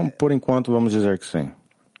 Bom, por enquanto vamos dizer que sim.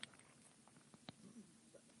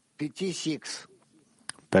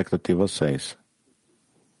 Expectativa 6.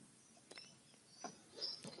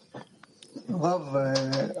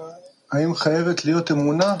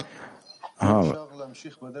 Rava,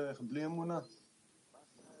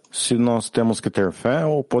 se nós temos que ter fé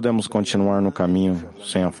ou podemos continuar no caminho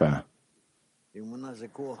sem a fé?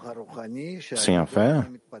 Sem a fé,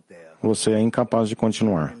 você é incapaz de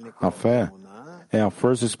continuar. A fé é a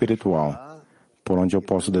força espiritual por onde eu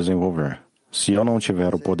posso desenvolver. Se eu não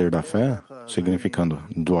tiver o poder da fé, significando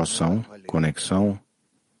doação, conexão,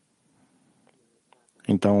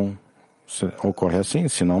 então ocorre assim,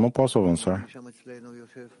 senão não posso avançar.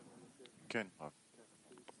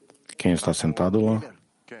 Quem está sentado lá?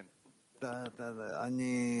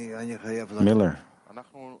 Miller.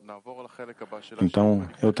 Então,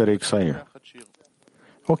 eu terei que sair.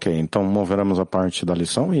 Ok, então moveremos a parte da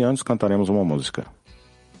lição e antes cantaremos uma música.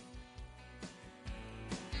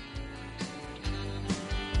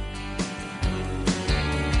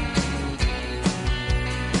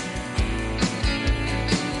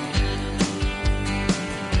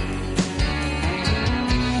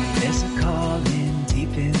 There's a calling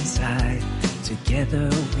deep inside. Together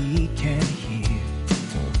we can hear.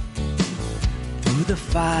 Through the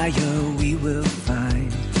fire we will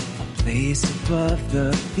find a place above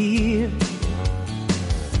the fear.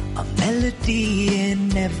 A melody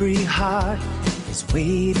in every heart is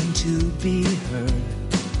waiting to be heard.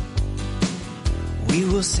 We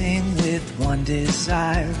will sing with one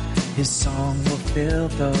desire. His song will fill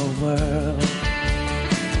the world.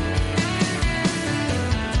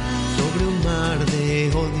 Sobre un mar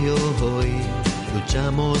de odio hoy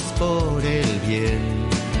luchamos por el bien.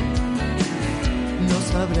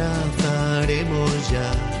 Nos abrazaremos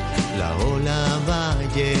ya, la ola va a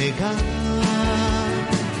llegar.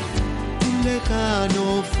 Un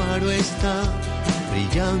lejano faro está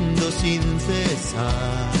brillando sin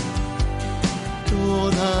cesar.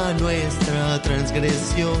 Toda nuestra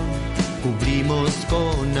transgresión cubrimos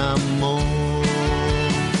con amor.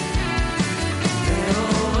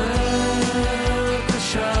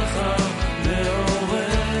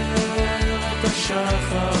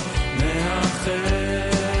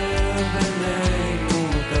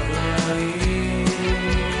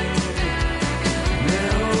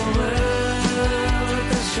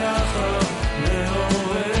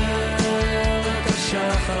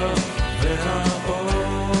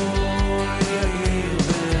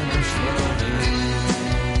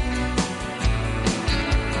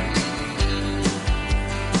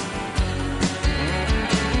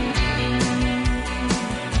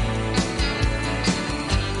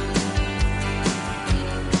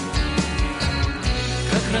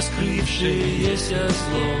 Раскрывшееся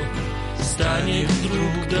зло станет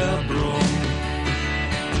вдруг добром,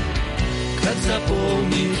 как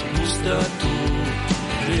заполнит пустоту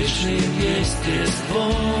грешным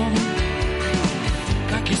естеством,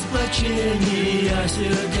 как из сплочения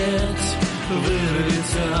сердец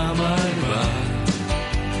вырвется мольба,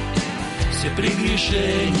 все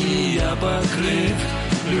прегрешения покрыв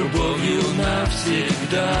любовью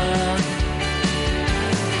навсегда.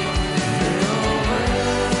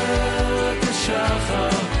 שחר,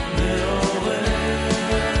 מעורר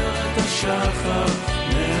את השחר,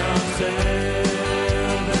 מאחר